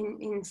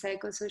in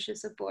psychosocial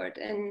support.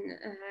 And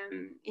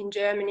in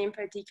Germany in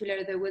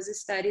particular, there was a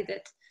study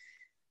that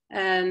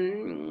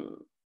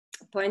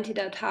pointed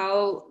out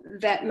how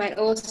that might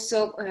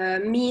also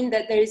mean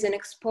that there is an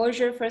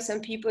exposure for some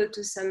people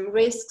to some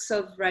risks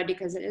of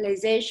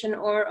radicalization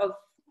or of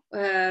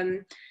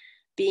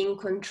being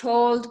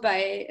controlled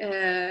by,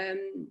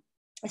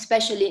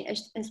 especially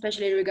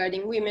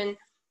regarding women,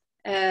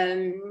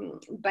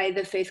 by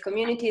the faith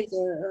communities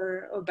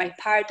or by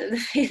part of the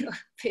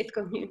faith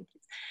communities.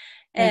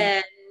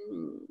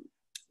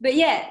 But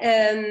yeah,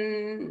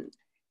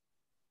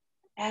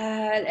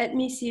 let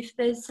me see if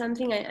there's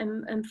something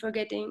I'm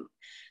forgetting.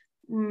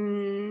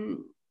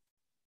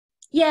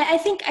 Yeah, I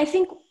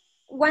think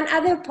one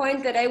other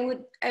point that I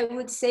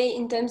would say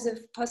in terms of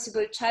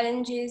possible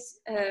challenges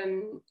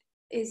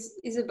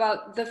is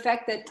about the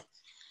fact that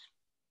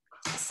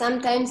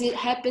sometimes it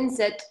happens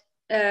that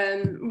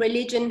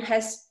religion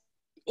has,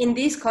 in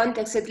this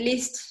context at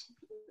least,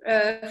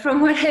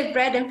 from what I've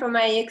read and from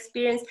my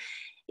experience,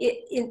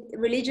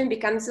 religion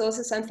becomes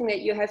also something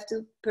that you have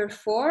to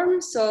perform.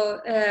 So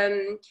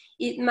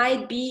it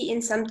might be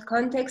in some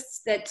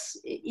contexts that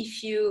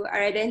if you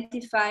are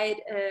identified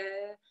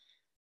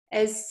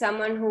as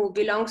someone who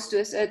belongs to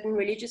a certain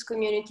religious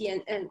community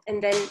and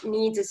then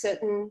needs a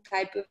certain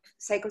type of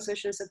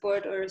psychosocial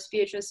support or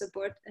spiritual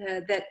support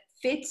that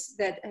fits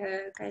that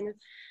kind of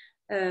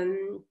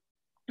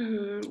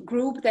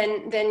group,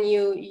 then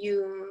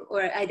you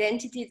or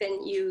identity,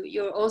 then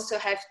you also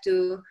have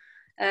to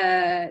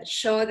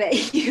show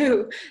that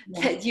you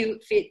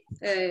fit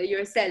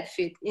yourself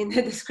fit in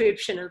the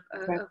description of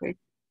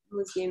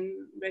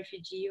Muslim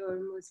refugee or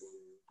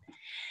Muslim.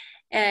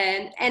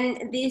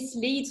 And this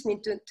leads me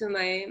to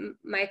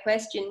my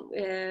question.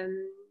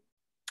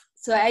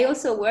 So I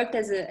also worked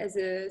as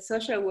a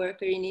social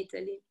worker in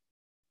Italy.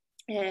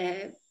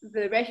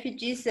 The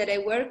refugees that I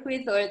work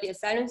with, or the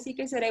asylum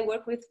seekers that I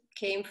work with,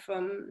 came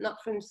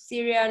not from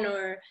Syria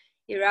nor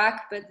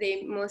Iraq, but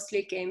they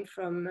mostly came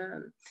from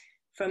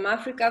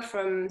Africa,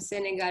 from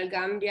Senegal,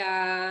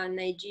 Gambia,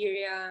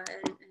 Nigeria,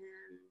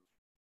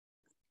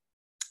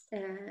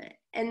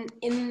 and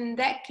in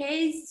that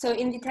case, so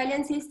in the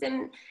Italian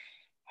system,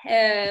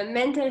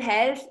 mental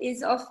health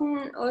is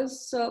often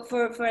also,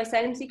 for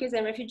asylum seekers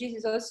and refugees,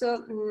 is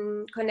also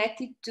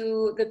connected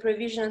to the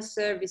provision of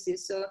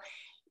services. So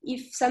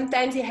if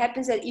sometimes it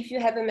happens that if you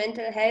have a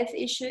mental health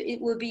issue,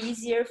 it will be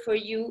easier for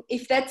you,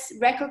 if that's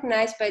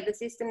recognized by the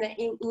system, that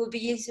it will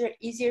be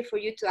easier for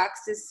you to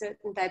access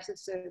certain types of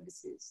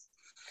services.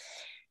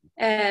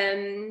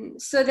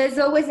 So there's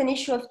always an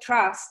issue of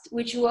trust,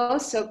 which you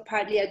also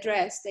partly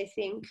addressed, I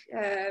think,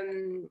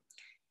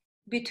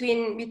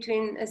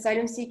 between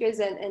asylum seekers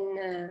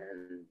and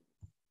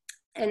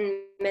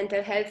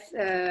mental health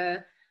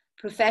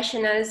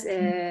professionals,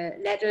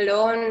 let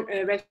alone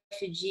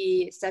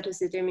refugee status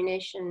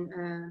determination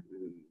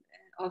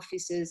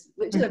officers,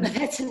 but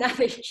that's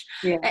another issue.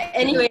 Yeah.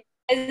 Anyway,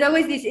 there's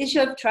always this issue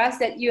of trust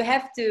that you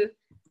have to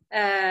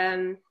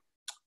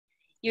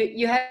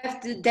you have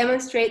to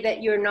demonstrate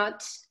that you're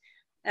not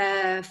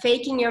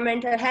faking your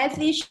mental health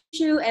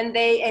issue, and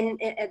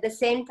at the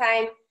same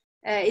time,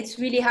 it's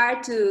really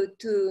hard to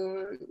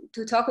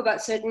talk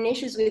about certain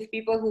issues with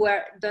people who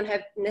don't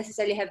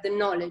necessarily have the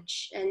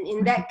knowledge. And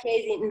in that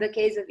case, in the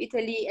case of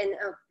Italy and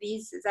of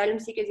these asylum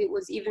seekers, it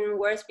was even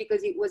worse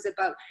because it was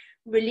about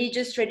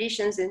religious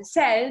traditions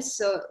themselves.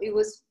 So it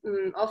was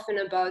often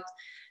about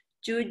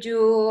juju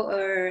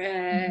or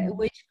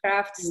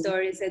witchcraft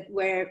stories that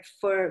were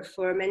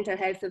for mental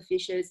health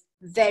officials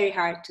very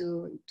hard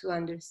to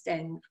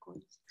understand, of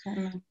course.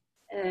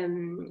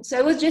 So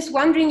I was just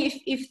wondering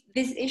if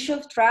this issue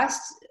of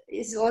trust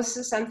is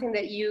also something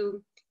that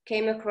you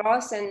came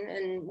across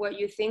and what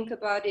you think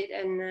about it.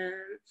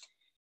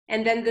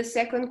 And then the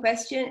second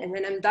question, and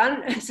then I'm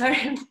done. Sorry,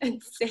 I'm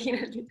saying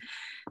a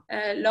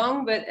bit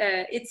long, but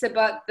it's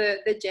about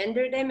the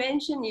gender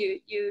dimension.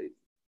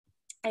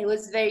 I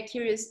was very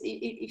curious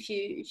if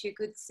you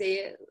could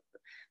say,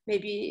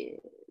 maybe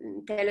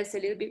tell us a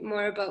little bit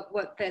more about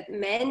what that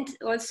meant,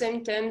 also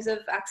in terms of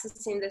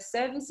accessing the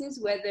services,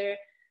 whether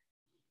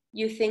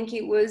you think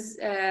it was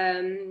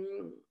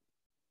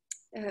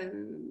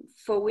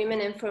for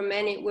women and for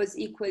men it was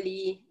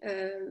equally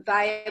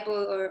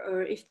viable,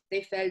 or if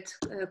they felt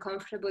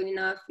comfortable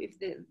enough, if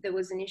there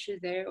was an issue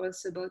there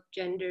also about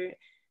gender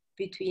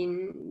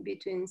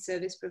between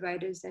service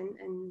providers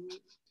and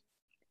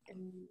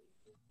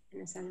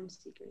asylum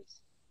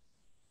seekers.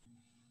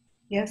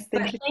 Yes,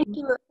 thank you. Thank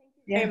you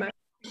very much.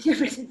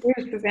 Yes,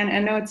 Susanna, I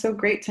know it's so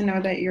great to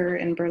know that you're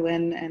in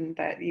Berlin and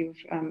that you've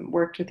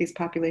worked with these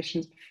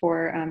populations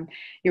before.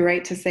 You're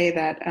right to say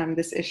that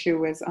this issue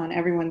was on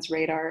everyone's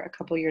radar a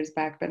couple years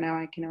back, but now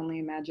I can only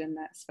imagine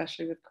that,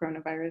 especially with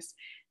coronavirus,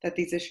 that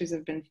these issues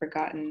have been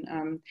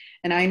forgotten.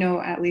 And I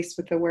know, at least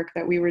with the work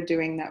that we were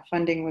doing, that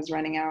funding was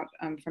running out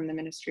from the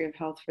Ministry of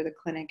Health for the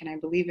clinic, and I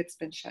believe it's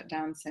been shut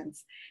down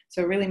since.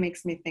 So it really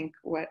makes me think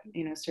what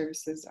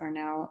services are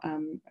now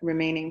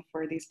remaining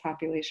for these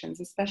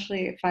populations,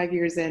 especially 5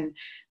 years in.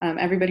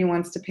 Everybody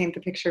wants to paint the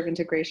picture of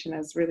integration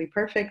as really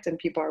perfect, and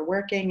people are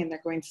working and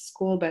they're going to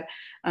school, but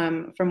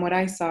from what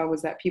I saw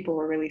was that people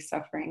were really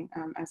suffering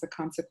as a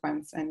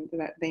consequence, and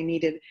that they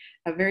needed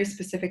a very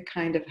specific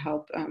kind of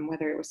help,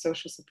 whether it was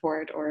social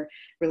support or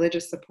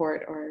religious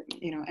support or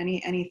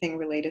anything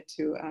related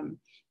to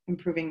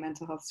improving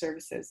mental health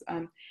services.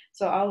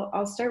 So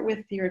I'll start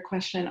with your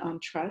question on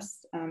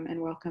trust and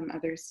welcome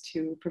others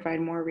to provide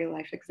more real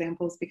life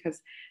examples,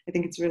 because I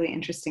think it's really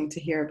interesting to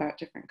hear about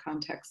different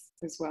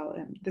contexts as well.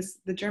 And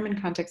the German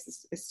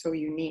context is so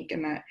unique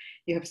in that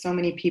you have so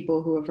many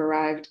people who have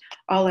arrived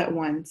all at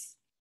once.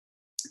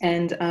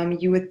 And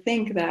you would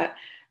think that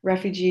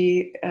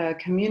refugee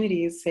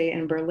communities, say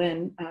in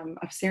Berlin,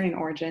 of Syrian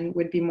origin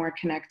would be more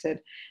connected.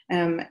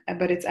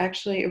 But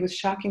it was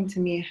shocking to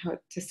me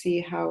to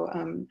see how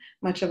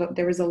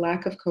there was a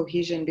lack of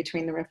cohesion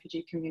between the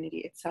refugee community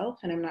itself.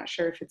 And I'm not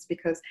sure if it's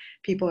because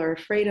people are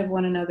afraid of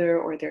one another,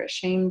 or they're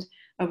ashamed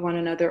of one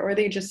another, or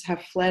they just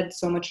have fled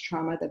so much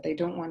trauma that they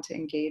don't want to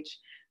engage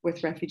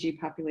with refugee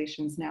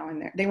populations now,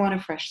 and they want a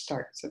fresh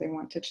start, so they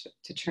want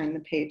to turn the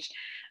page.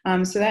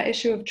 So that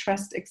issue of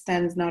trust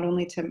extends not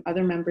only to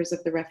other members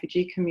of the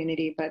refugee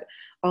community, but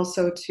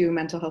also to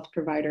mental health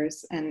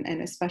providers, and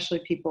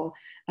especially people,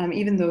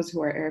 even those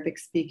who are Arabic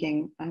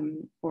speaking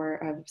or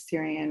of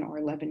Syrian or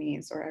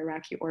Lebanese or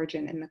Iraqi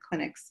origin in the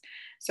clinics.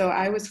 So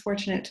I was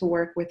fortunate to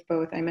work with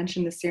both. I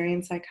mentioned the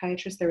Syrian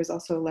psychiatrist. There was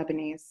also a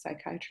Lebanese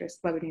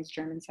psychiatrist,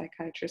 Lebanese-German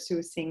psychiatrist, who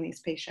was seeing these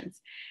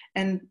patients.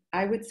 And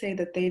I would say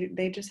that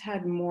they just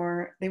had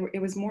more,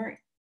 it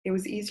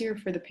was easier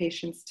for the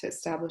patients to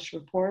establish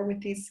rapport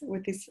with these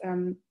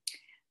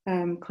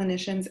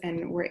clinicians,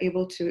 and were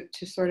able to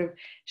sort of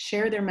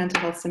share their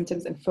mental health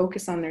symptoms and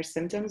focus on their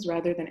symptoms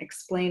rather than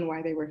explain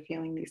why they were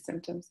feeling these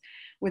symptoms.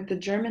 With the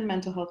German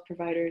mental health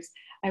providers,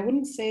 I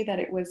wouldn't say that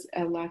it was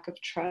a lack of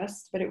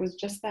trust, but it was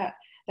just that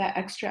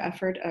extra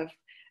effort of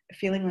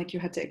feeling like you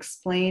had to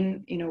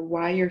explain,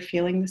 why you're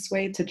feeling this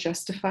way, to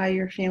justify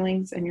your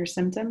feelings and your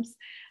symptoms.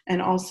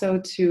 And also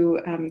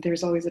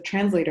there's always a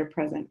translator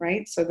present,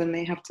 right? So then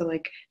they have to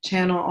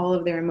channel all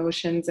of their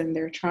emotions and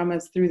their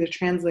traumas through the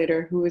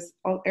translator, who is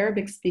all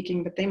Arabic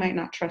speaking, but they might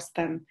not trust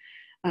them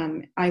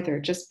either,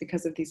 just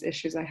because of these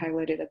issues I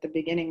highlighted at the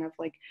beginning of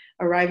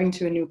arriving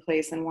to a new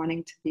place and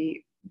wanting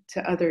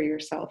to other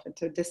yourself and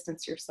to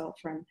distance yourself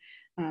from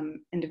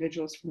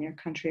individuals from your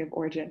country of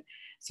origin.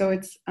 So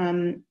it's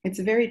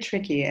very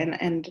tricky.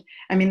 And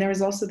I mean, there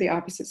was also the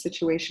opposite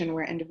situation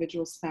where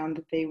individuals found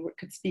that they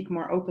could speak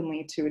more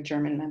openly to a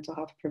German mental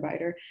health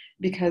provider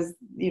because,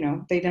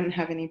 they didn't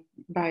have any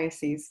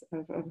biases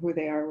of who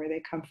they are, where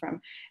they come from.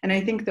 And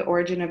I think the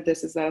origin of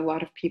this is that a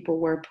lot of people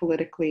were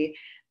politically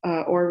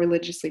or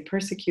religiously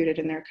persecuted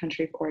in their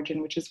country of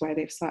origin, which is why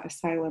they've sought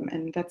asylum.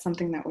 And that's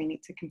something that we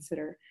need to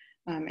consider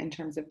in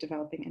terms of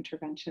developing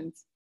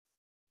interventions.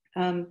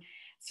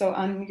 So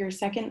on your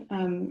second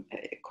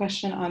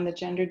question on the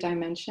gender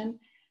dimension,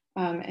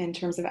 in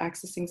terms of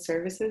accessing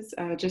services,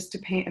 just to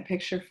paint a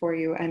picture for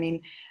you, I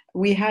mean,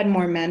 we had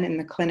more men in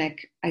the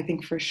clinic, I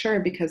think for sure,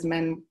 because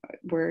men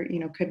were,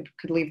 could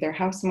leave their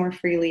house more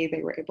freely.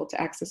 They were able to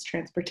access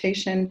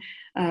transportation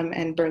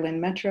and Berlin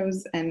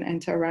metros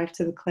and to arrive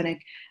to the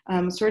clinic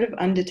sort of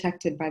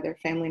undetected by their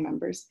family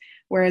members.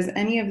 Whereas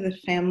any of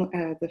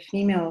the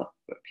female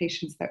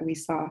patients that we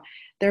saw,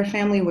 their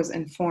family was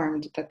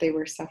informed that they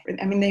were suffering.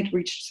 I mean, they'd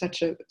reached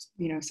such a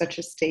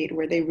state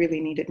where they really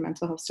needed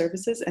mental health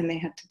services, and they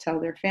had to tell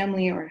their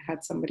family or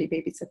had somebody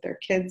babysit their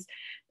kids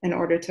in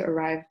order to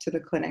arrive to the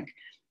clinic.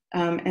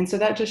 And so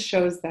that just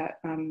shows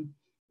that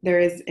there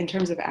is, in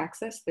terms of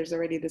access, there's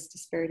already this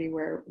disparity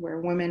where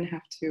women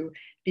have to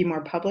be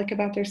more public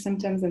about their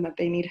symptoms and that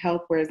they need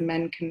help, whereas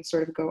men can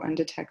sort of go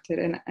undetected.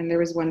 And there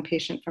was one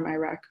patient from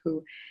Iraq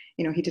who,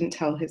 he didn't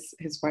tell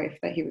his wife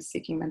that he was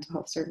seeking mental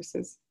health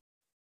services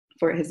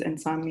for his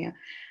insomnia.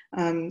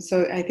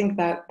 So I think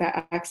that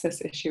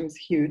access issue is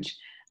huge.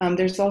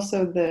 There's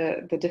also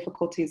the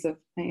difficulties of,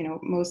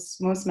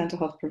 most mental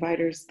health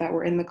providers that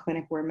were in the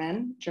clinic were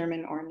men,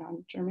 German or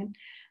non-German.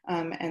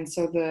 And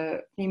so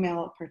the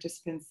female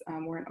participants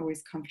weren't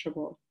always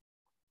comfortable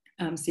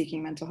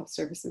seeking mental health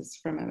services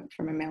from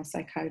a male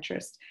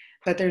psychiatrist.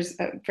 But there's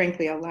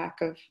frankly a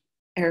lack of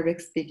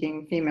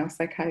Arabic-speaking female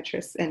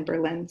psychiatrists in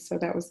Berlin. So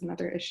that was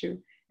another issue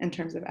in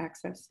terms of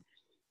access.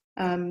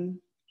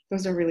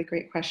 Those are really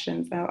great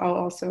questions. I'll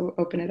also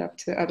open it up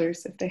to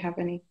others if they have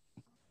any.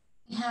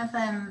 We have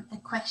a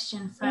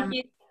question from...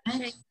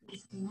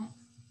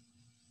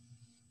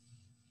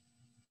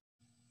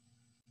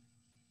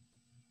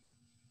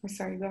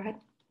 Sorry, go ahead.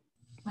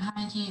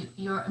 Mohammed,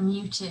 you're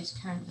muted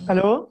currently.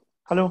 Hello?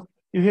 Hello?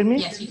 You hear me?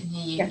 Yes, we can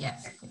hear you.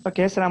 Yes.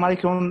 Okay, assalamu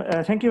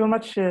alaikum. Thank you very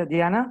much,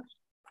 Diana,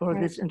 for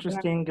this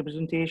interesting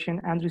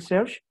presentation and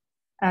research.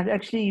 And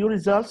actually, your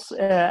results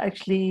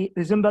actually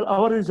resemble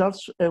our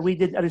results. We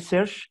did a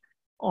research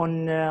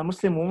on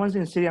Muslim women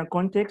in Syrian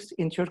context,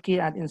 in Turkey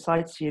and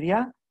inside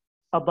Syria,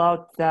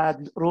 about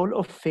the role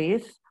of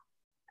faith.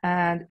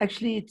 And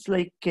actually, it's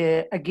like,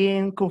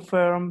 again,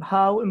 confirm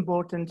how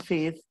important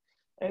faith,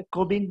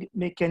 coping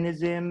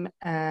mechanism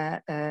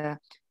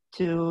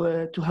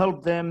to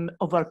help them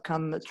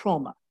overcome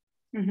trauma.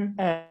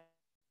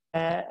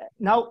 Mm-hmm.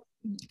 Now,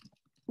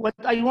 what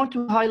I want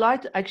to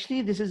highlight,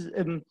 actually, this is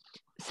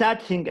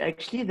sad thing,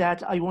 actually,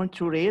 that I want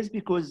to raise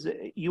because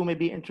you may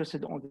be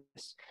interested on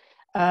this.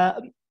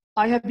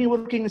 I have been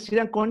working in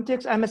Syrian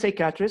context. I'm a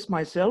psychiatrist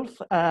myself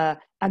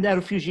and a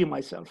refugee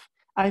myself.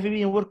 I've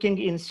been working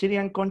in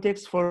Syrian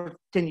context for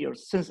 10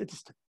 years since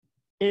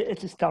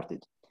it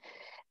started.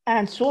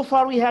 And so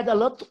far we had a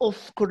lot of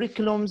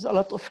curriculums, a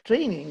lot of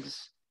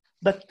trainings,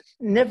 but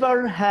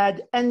never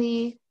had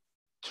any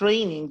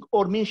training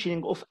or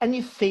mentioning of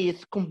any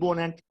faith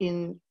component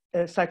in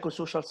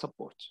psychosocial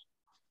support.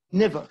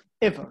 Never,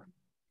 ever.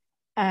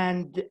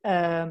 And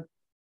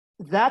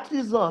that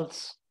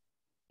results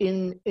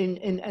in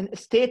a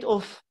state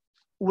of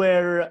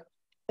where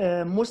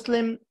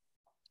Muslim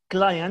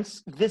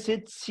clients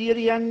visit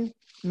Syrian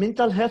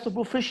mental health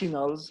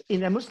professionals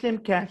in Muslim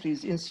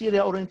countries, in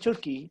Syria or in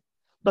Turkey,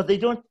 but they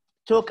don't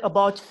talk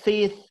about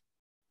faith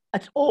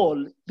at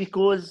all,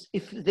 because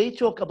if they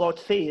talk about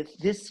faith,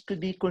 this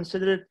could be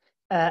considered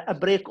a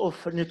break of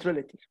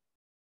neutrality.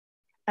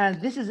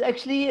 And this is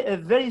actually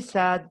very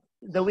sad,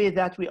 the way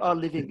that we are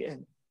living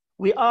in.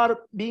 We are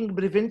being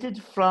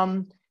prevented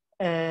from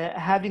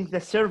having the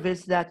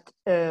service that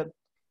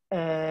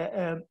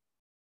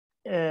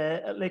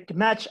like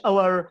match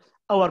our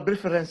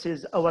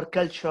preferences, our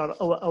culture,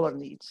 our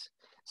needs.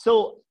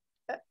 So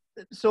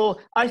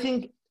I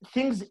think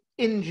things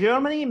in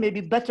Germany may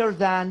be better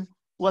than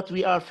what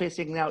we are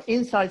facing now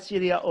inside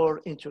Syria or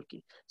in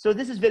Turkey. So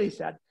this is very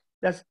sad.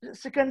 The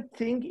second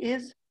thing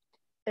is,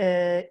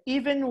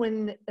 even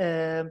when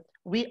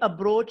we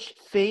approach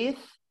faith,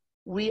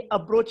 we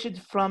approach it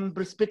from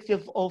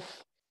perspective of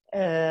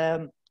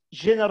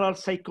general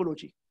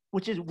psychology,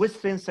 which is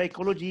Western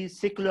psychology,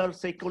 secular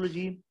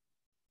psychology.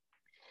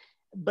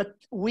 But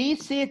we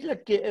see it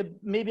like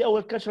maybe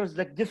our culture is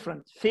like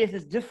different. Faith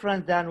is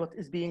different than what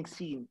is being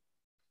seen.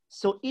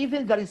 So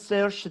even the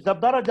research, the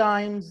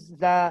paradigms,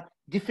 the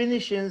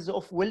definitions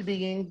of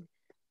well-being,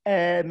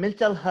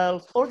 mental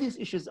health, all these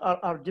issues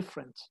are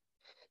different.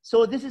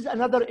 So this is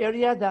another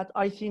area that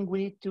I think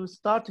we need to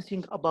start to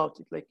think about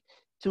it, like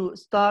to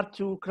start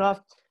to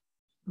craft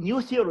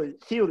new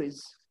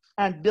theories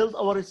and build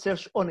our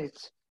research on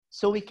it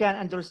so we can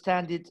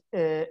understand it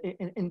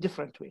in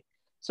different way.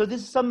 So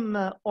this is some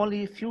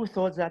only few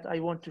thoughts that I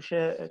want to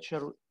share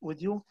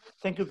with you.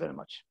 Thank you very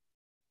much.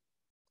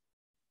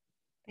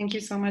 Thank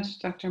you so much,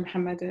 Dr.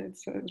 Mohammed.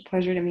 It's a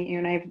pleasure to meet you.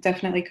 And I've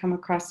definitely come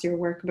across your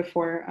work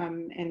before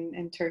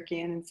in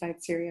Turkey and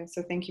inside Syria.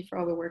 So thank you for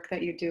all the work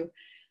that you do.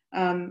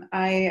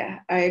 I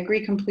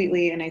agree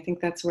completely. And I think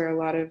that's where a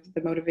lot of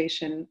the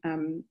motivation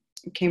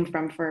came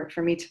from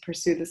for me to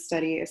pursue this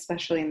study,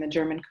 especially in the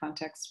German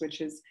context,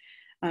 which is,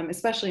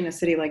 especially in a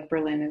city like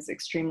Berlin, is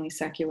extremely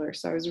secular.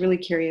 So I was really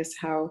curious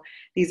how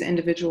these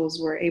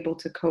individuals were able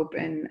to cope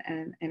and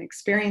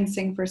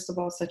experiencing, first of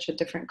all, such a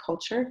different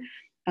culture.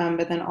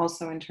 But then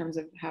also in terms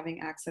of having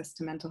access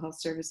to mental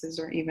health services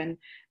or even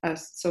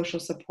social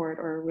support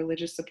or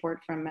religious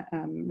support from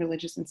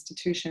religious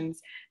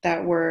institutions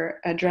that were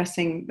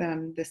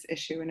addressing this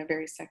issue in a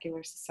very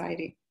secular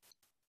society.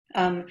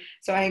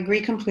 So I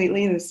agree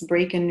completely. This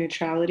break in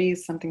neutrality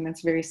is something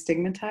that's very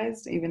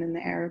stigmatized, even in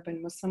the Arab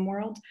and Muslim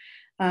world.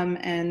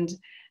 And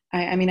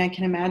I mean, I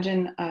can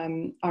imagine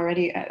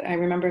already, I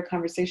remember a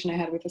conversation I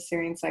had with a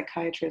Syrian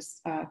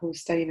psychiatrist who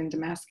studied in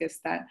Damascus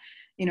that,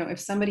 you know,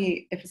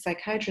 if a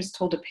psychiatrist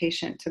told a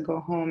patient to go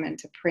home and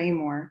to pray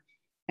more,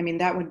 I mean,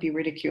 that would be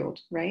ridiculed,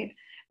 right?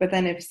 But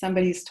then if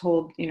somebody's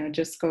told, you know,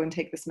 just go and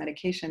take this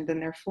medication, then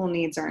their full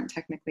needs aren't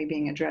technically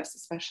being addressed,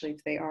 especially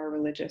if they are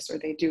religious or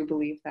they do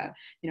believe that,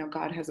 you know,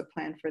 God has a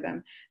plan for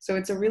them. So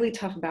it's a really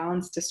tough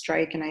balance to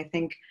strike. And I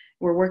think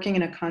we're working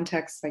in a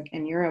context like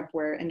in Europe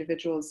where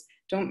individuals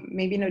don't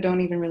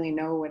even really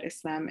know what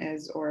Islam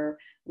is or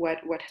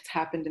what has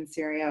happened in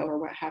Syria or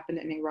what happened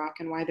in Iraq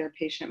and why their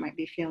patient might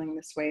be feeling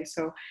this way.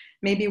 So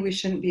maybe we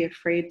shouldn't be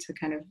afraid to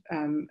kind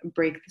of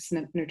break this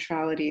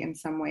neutrality in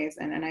some ways.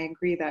 And I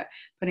agree that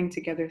putting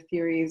together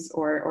theories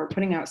or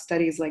putting out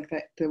studies like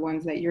the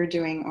ones that you're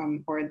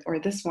doing or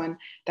this one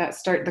that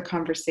start the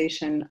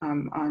conversation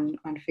on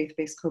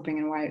faith-based coping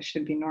and why it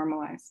should be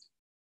normalized.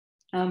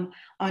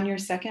 On your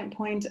second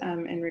point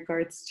in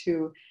regards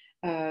to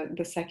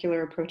the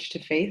secular approach to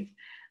faith,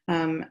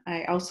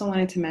 I also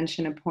wanted to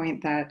mention a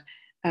point that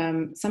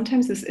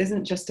sometimes this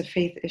isn't just a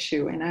faith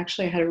issue. And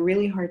actually, I had a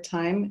really hard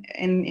time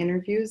in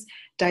interviews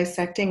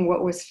dissecting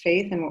what was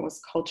faith and what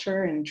was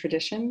culture and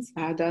traditions.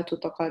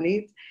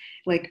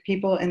 Like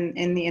people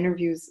in the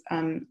interviews,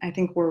 I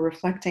think were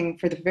reflecting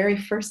for the very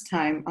first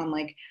time on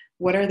like,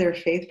 what are their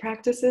faith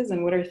practices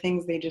and what are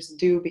things they just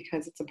do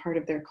because it's a part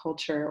of their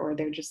culture or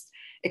they're just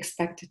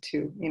expected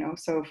to, you know.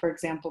 So for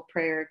example,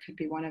 prayer could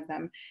be one of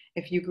them.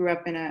 If you grew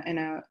up in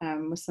a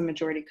Muslim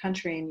majority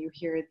country and you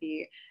hear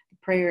the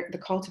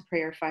call to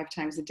prayer 5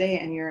 times a day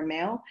and you're a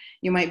male,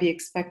 you might be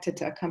expected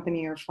to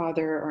accompany your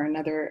father or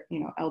another,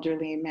 you know,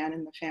 elderly man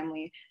in the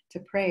family to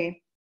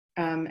pray.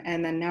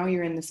 And then now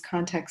you're in this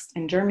context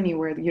in Germany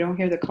where you don't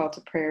hear the call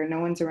to prayer. No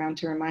one's around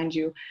to remind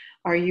you.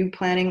 Are you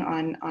planning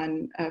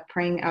on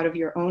praying out of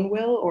your own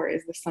will, or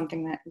is this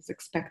something that is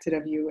expected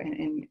of you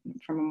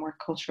from a more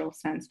cultural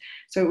sense?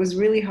 So it was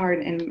really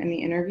hard in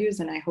the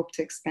interviews, and I hope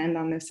to expand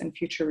on this in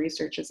future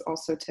research, is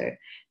also to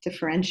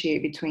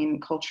differentiate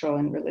between cultural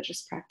and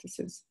religious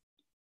practices.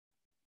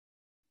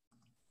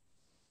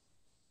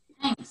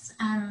 Thanks.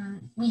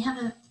 We have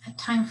a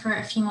time for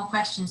a few more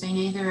questions. I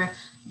know there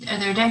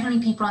are definitely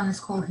people on this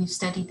call who've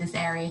studied this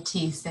area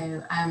too.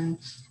 So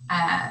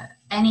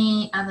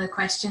any other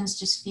questions,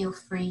 just feel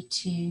free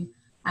to,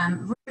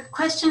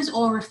 questions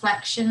or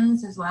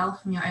reflections as well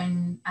from your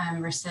own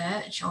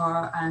research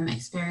or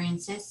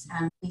experiences,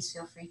 please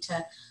feel free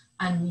to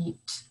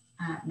unmute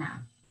now.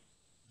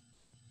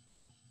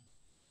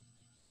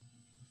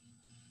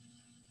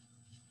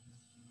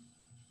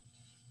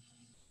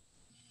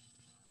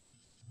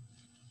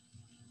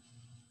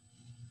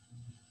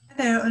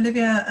 Hello,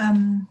 Olivia.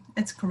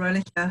 It's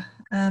Corolla here.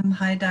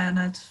 Hi,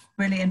 Diana. It's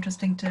really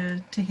interesting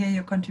to hear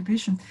your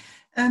contribution.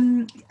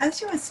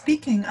 As you were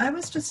speaking, I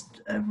was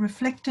just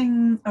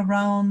reflecting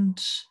around.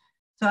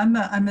 So I'm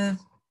a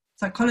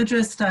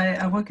psychologist.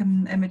 I work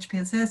in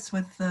MHPSS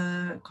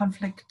with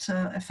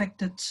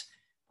conflict-affected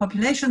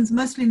populations,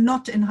 mostly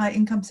not in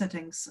high-income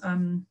settings.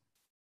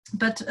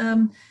 But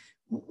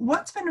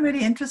what's been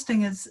really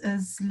interesting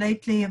is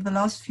lately, over the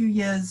last few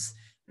years,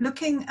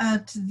 looking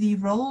at the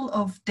role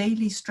of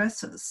daily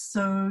stresses.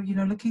 So, you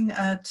know, looking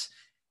at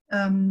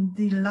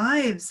the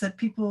lives that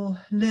people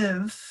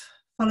live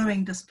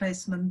following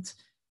displacement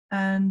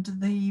and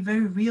the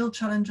very real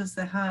challenges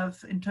they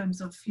have in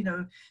terms of,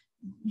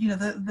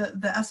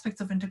 the aspects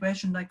of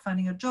integration, like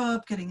finding a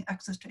job, getting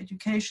access to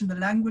education, the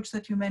language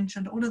that you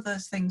mentioned, all of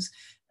those things,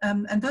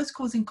 and those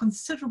causing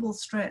considerable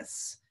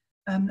stress.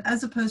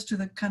 As opposed to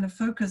the kind of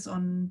focus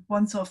on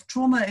once-off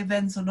trauma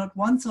events, or not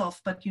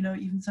once-off, but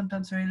even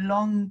sometimes very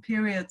long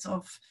periods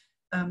of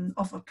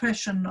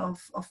oppression,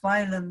 of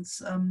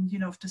violence,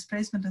 of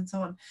displacement, and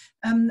so on.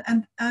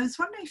 And I was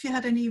wondering if you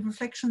had any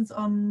reflections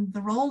on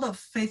the role of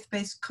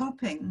faith-based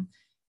coping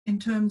in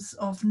terms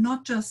of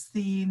not just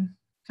the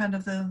kind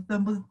of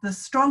the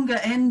stronger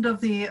end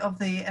of the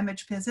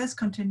MHPSS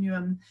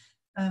continuum,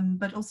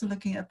 but also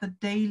looking at the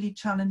daily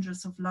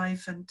challenges of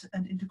life and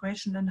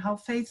integration, and how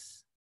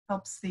faith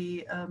helps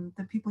the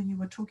people you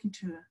were talking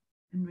to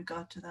in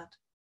regard to that.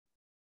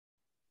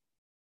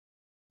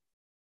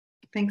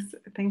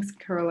 Thanks,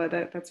 Carola.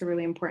 That's a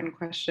really important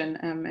question,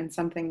 and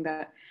something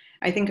that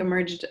I think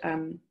emerged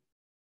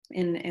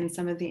in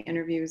some of the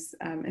interviews,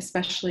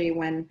 especially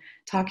when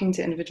talking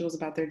to individuals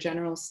about their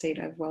general state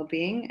of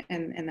well-being,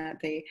 and that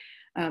they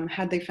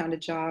had they found a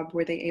job,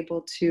 were they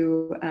able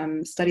to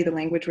study the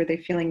language, were they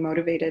feeling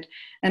motivated?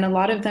 And a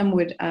lot of them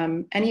would,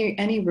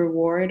 any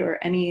reward or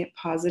any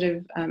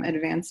positive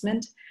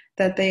advancement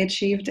that they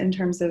achieved in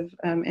terms of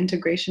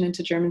integration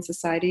into German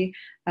society,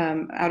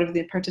 out of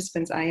the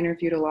participants I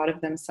interviewed, a lot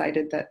of them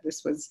cited that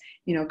this was,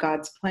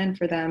 God's plan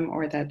for them,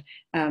 or that,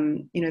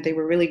 they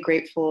were really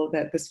grateful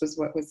that this was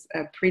what was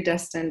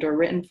predestined or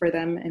written for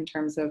them in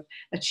terms of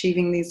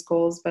achieving these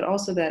goals, but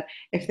also that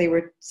if they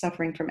were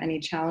suffering from any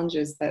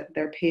challenges, that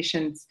their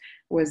patience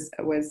was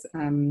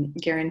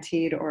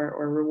guaranteed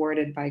or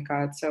rewarded by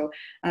God. So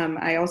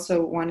I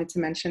also wanted to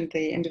mention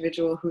the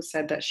individual who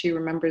said that she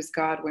remembers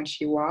God when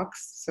she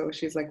walks. So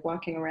she's like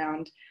walking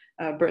around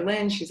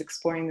Berlin, she's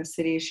exploring the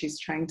city, she's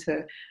trying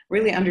to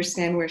really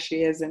understand where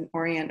she is and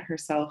orient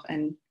herself.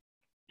 And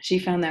she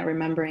found that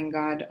remembering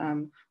God,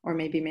 or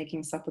maybe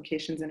making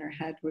supplications in her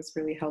head, was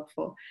really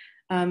helpful.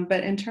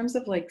 But in terms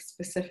of like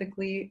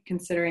specifically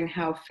considering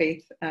how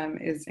faith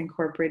is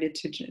incorporated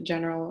to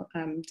general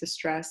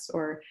distress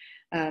or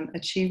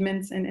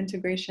achievements in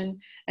integration,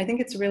 I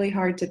think it's really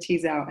hard to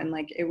tease out. And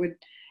like it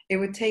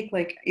would take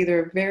like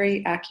either a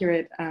very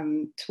accurate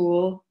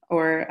tool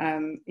or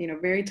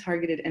very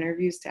targeted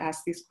interviews to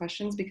ask these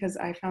questions, because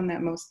I found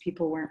that most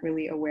people weren't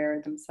really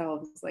aware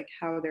themselves, like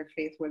how their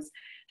faith was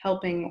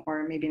helping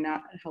or maybe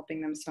not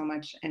helping them so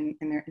much in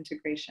their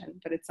integration.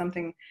 But it's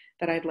something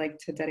that I'd like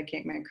to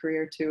dedicate my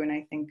career to, and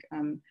I think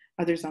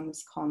others on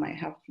this call might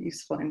have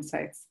useful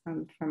insights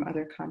from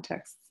other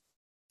contexts.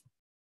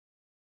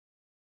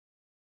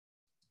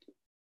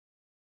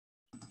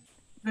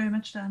 Very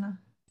much, Dana.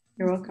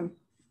 You're welcome.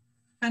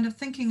 Kind of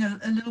thinking a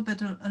little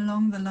bit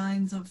along the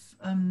lines of,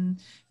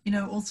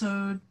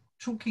 also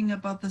talking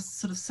about the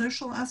sort of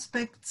social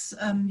aspects,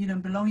 you know,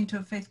 belonging to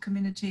a faith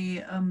community,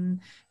 and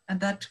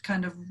that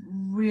kind of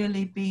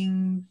really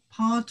being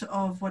part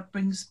of what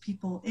brings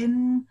people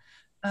in,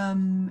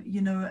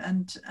 you know,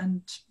 and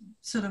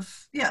sort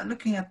of, yeah,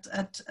 looking at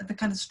the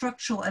kind of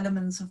structural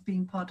elements of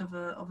being part of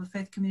a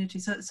faith community.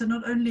 So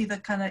not only the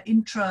kind of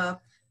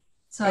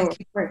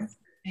intra-psychic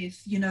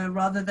faith, you know,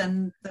 rather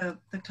than the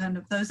kind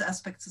of those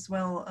aspects as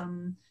well,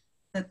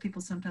 that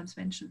people sometimes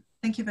mention.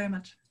 Thank you very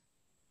much.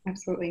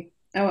 Absolutely.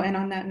 Oh, and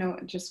on that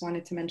note, just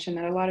wanted to mention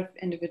that a lot of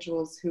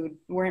individuals who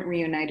weren't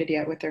reunited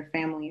yet with their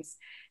families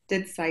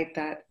did cite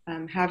that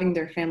having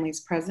their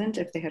families present,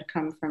 if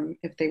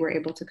they were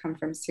able to come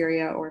from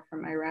Syria or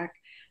from Iraq,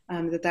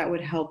 that would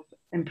help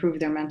improve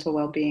their mental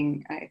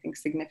well-being, I think,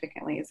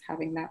 significantly, is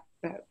having that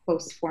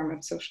close form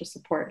of social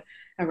support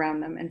around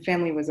them. And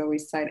family was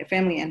always cited,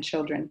 family and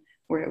children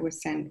were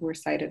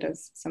cited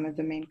as some of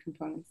the main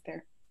components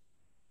there.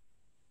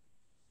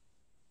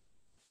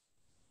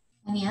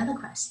 Any other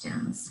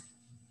questions?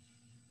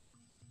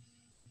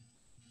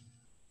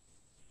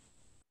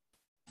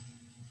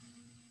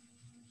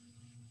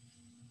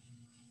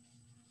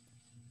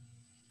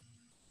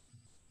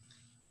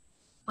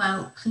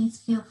 Well, please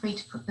feel free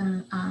to put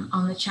them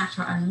on the chat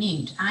or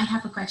unmute. I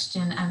have a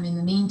question in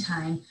the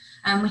meantime,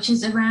 which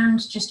is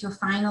around just your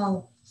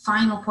final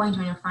point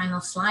on your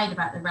final slide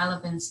about the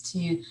relevance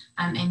to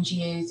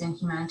NGOs and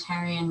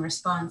humanitarian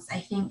response. I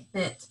think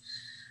that,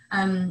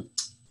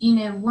 you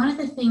know, one of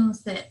the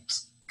things that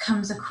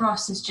comes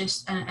across is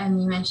just,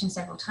 and you mentioned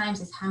several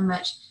times, is how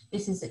much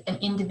this is an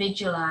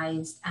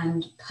individualized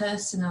and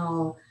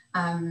personal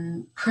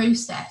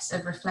process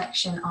of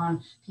reflection on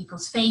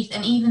people's faith,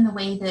 and even the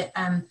way that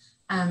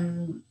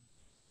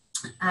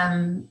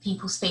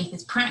people's faith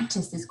is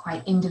practiced is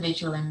quite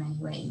individual in many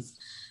ways.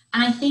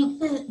 And I think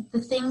that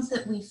the things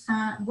that we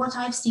found, what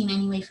I've seen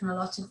anyway from a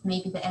lot of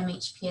maybe the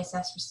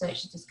MHPSS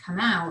research that has come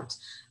out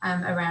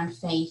around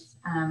faith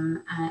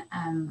and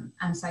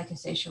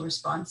psychosocial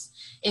response,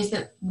 is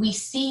that we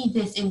see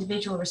this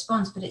individual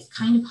response, but it's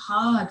kind of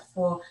hard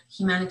for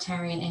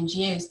humanitarian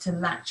NGOs to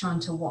latch on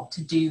to what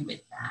to do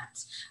with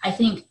that. I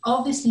think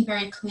obviously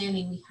very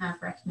clearly we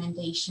have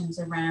recommendations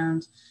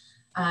around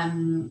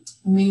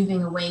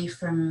moving away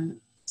from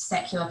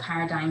secular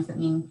paradigms that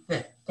mean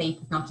that faith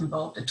is not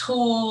involved at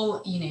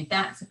all. You know,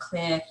 that's a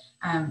clear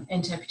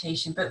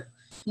interpretation. But,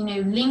 you know,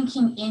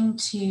 linking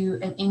into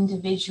an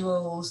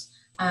individual's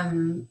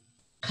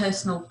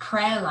personal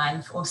prayer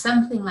life or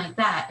something like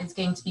that is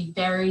going to be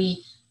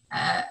very,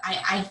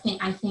 I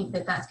think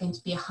that that's going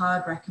to be a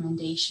hard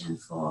recommendation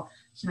for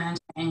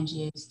humanitarian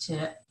NGOs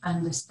to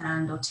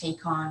understand or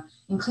take on,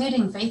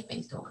 including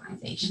faith-based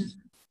organizations,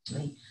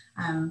 actually.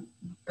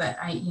 But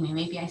you know,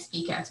 maybe I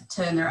speak out of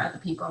turn. There are other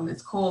people on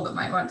this call that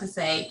might want to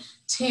say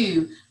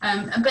too.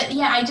 But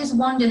yeah, I just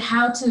wondered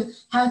how to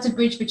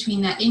bridge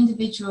between that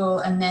individual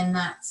and then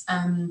that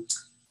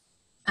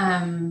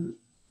kind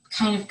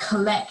of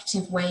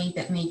collective way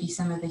that maybe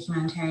some of the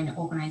humanitarian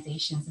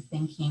organizations are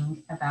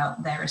thinking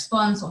about their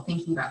response, or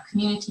thinking about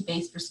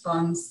community-based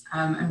response,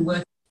 and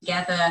working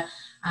together,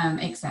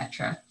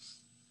 etc.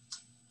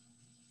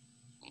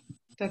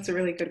 That's a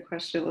really good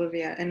question,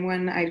 Olivia, and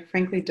one I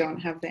frankly don't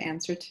have the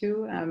answer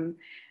to.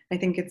 I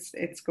think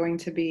it's going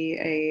to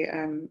be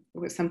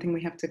something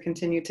we have to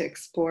continue to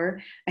explore.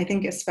 I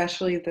think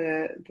especially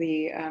the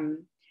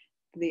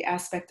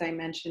aspect I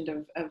mentioned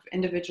of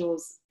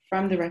individuals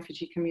from the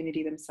refugee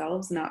community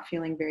themselves not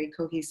feeling very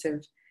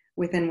cohesive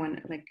within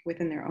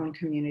their own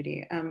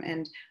community.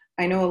 And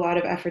I know a lot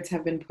of efforts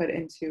have been put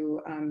into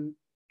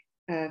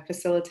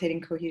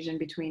facilitating cohesion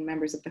between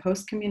members of the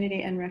host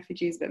community and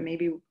refugees, but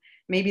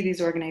maybe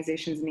these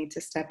organizations need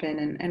to step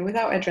in and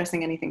without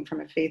addressing anything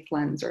from a faith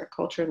lens or a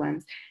culture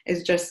lens,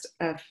 is just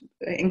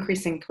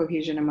increasing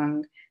cohesion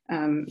among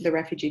the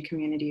refugee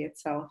community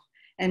itself,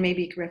 and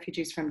maybe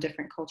refugees from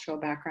different cultural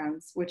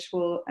backgrounds, which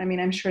will, I mean,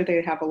 I'm sure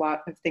they have a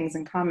lot of things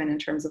in common in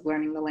terms of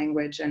learning the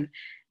language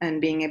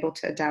and being able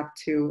to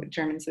adapt to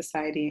German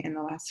society in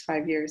the last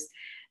 5 years.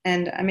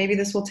 And maybe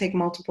this will take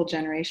multiple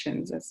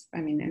generations.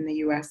 In the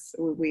US,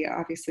 we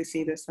obviously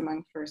see this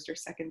among first or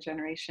second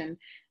generation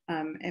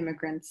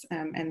immigrants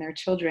and their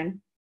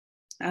children.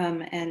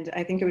 And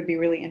I think it would be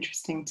really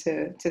interesting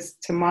to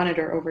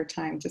monitor over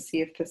time to see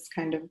if this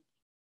kind of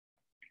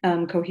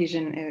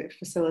cohesion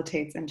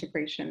facilitates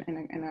integration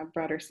in a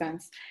broader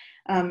sense.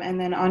 And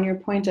then on your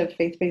point of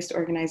faith-based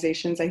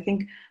organizations, I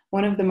think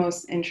one of the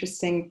most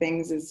interesting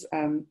things is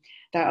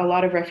that a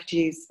lot of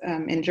refugees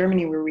in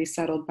Germany were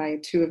resettled by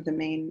two of the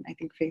main, I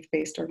think,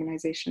 faith-based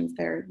organizations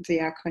there,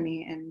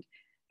 Diakoni and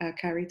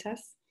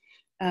Caritas.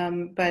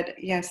 But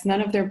yes,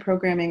 none of their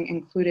programming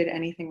included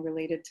anything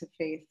related to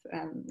faith,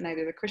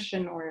 neither the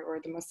Christian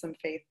or the Muslim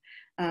faith.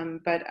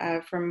 But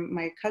from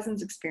my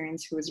cousin's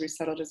experience, who was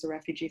resettled as a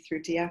refugee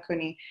through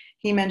diaconie,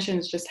 he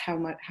mentions just how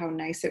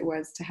nice it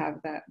was to have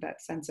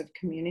that sense of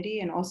community,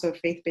 and also a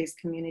faith-based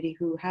community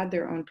who had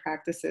their own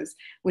practices,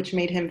 which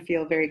made him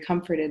feel very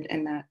comforted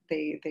in that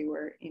they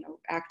were, you know,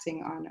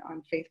 acting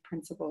on faith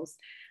principles.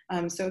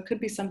 So it could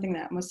be something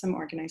that Muslim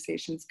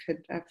organizations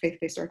could,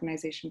 faith-based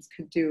organizations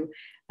could do,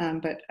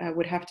 but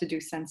would have to do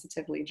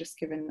sensitively, just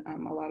given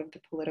a lot of the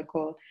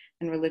political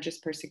and religious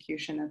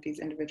persecution that these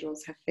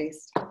individuals have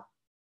faced.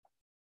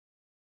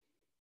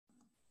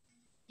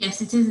 Yes,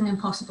 it is an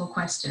impossible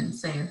question,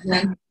 so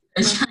thank you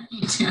for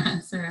trying to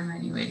answer in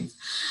many ways.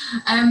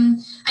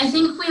 I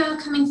think we are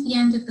coming to the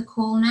end of the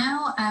call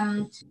now.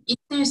 If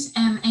there's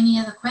any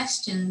other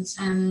questions,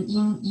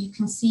 you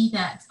can see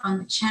that on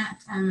the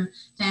chat,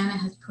 Diana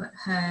has put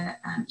her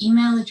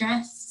email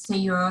address, so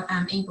you're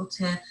able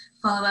to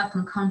follow up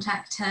and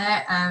contact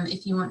her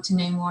if you want to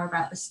know more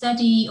about the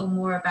study or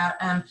more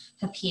about her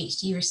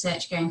PhD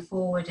research going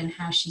forward and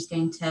how she's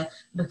going to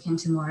look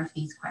into more of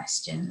these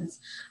questions.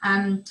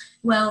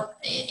 Well,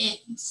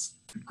 it's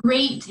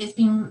great. It's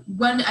been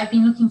I've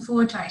been looking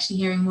forward to actually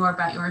hearing more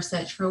about your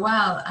research for a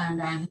while,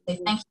 Diana. So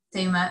thank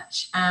you so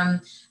much.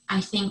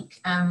 I think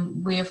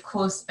we of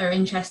course are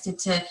interested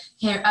to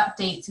hear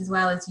updates as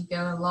well as you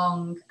go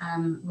along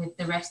with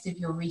the rest of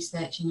your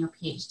research and your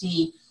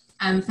PhD.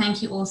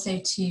 Thank you also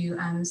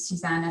to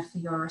Susanna for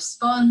your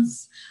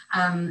response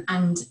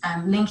and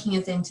linking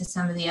us into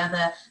some of the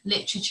other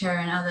literature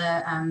and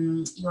other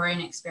your own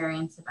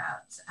experience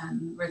about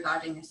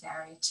regarding this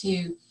area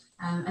too.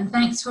 And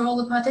thanks for all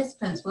the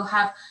participants. We'll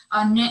have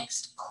our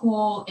next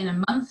call in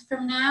a month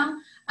from now.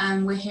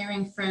 We're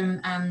hearing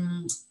from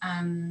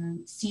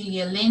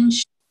Celia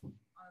Lynch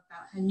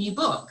about her new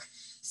book.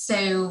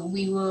 So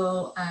we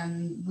will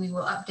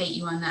update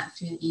you on that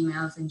through the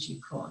emails in due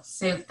course.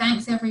 So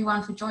thanks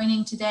everyone for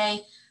joining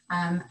today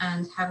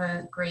and have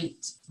a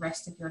great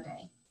rest of your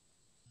day.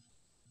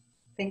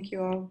 Thank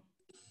you all.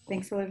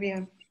 Thanks,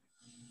 Olivia.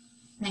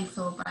 Thanks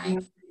all, bye.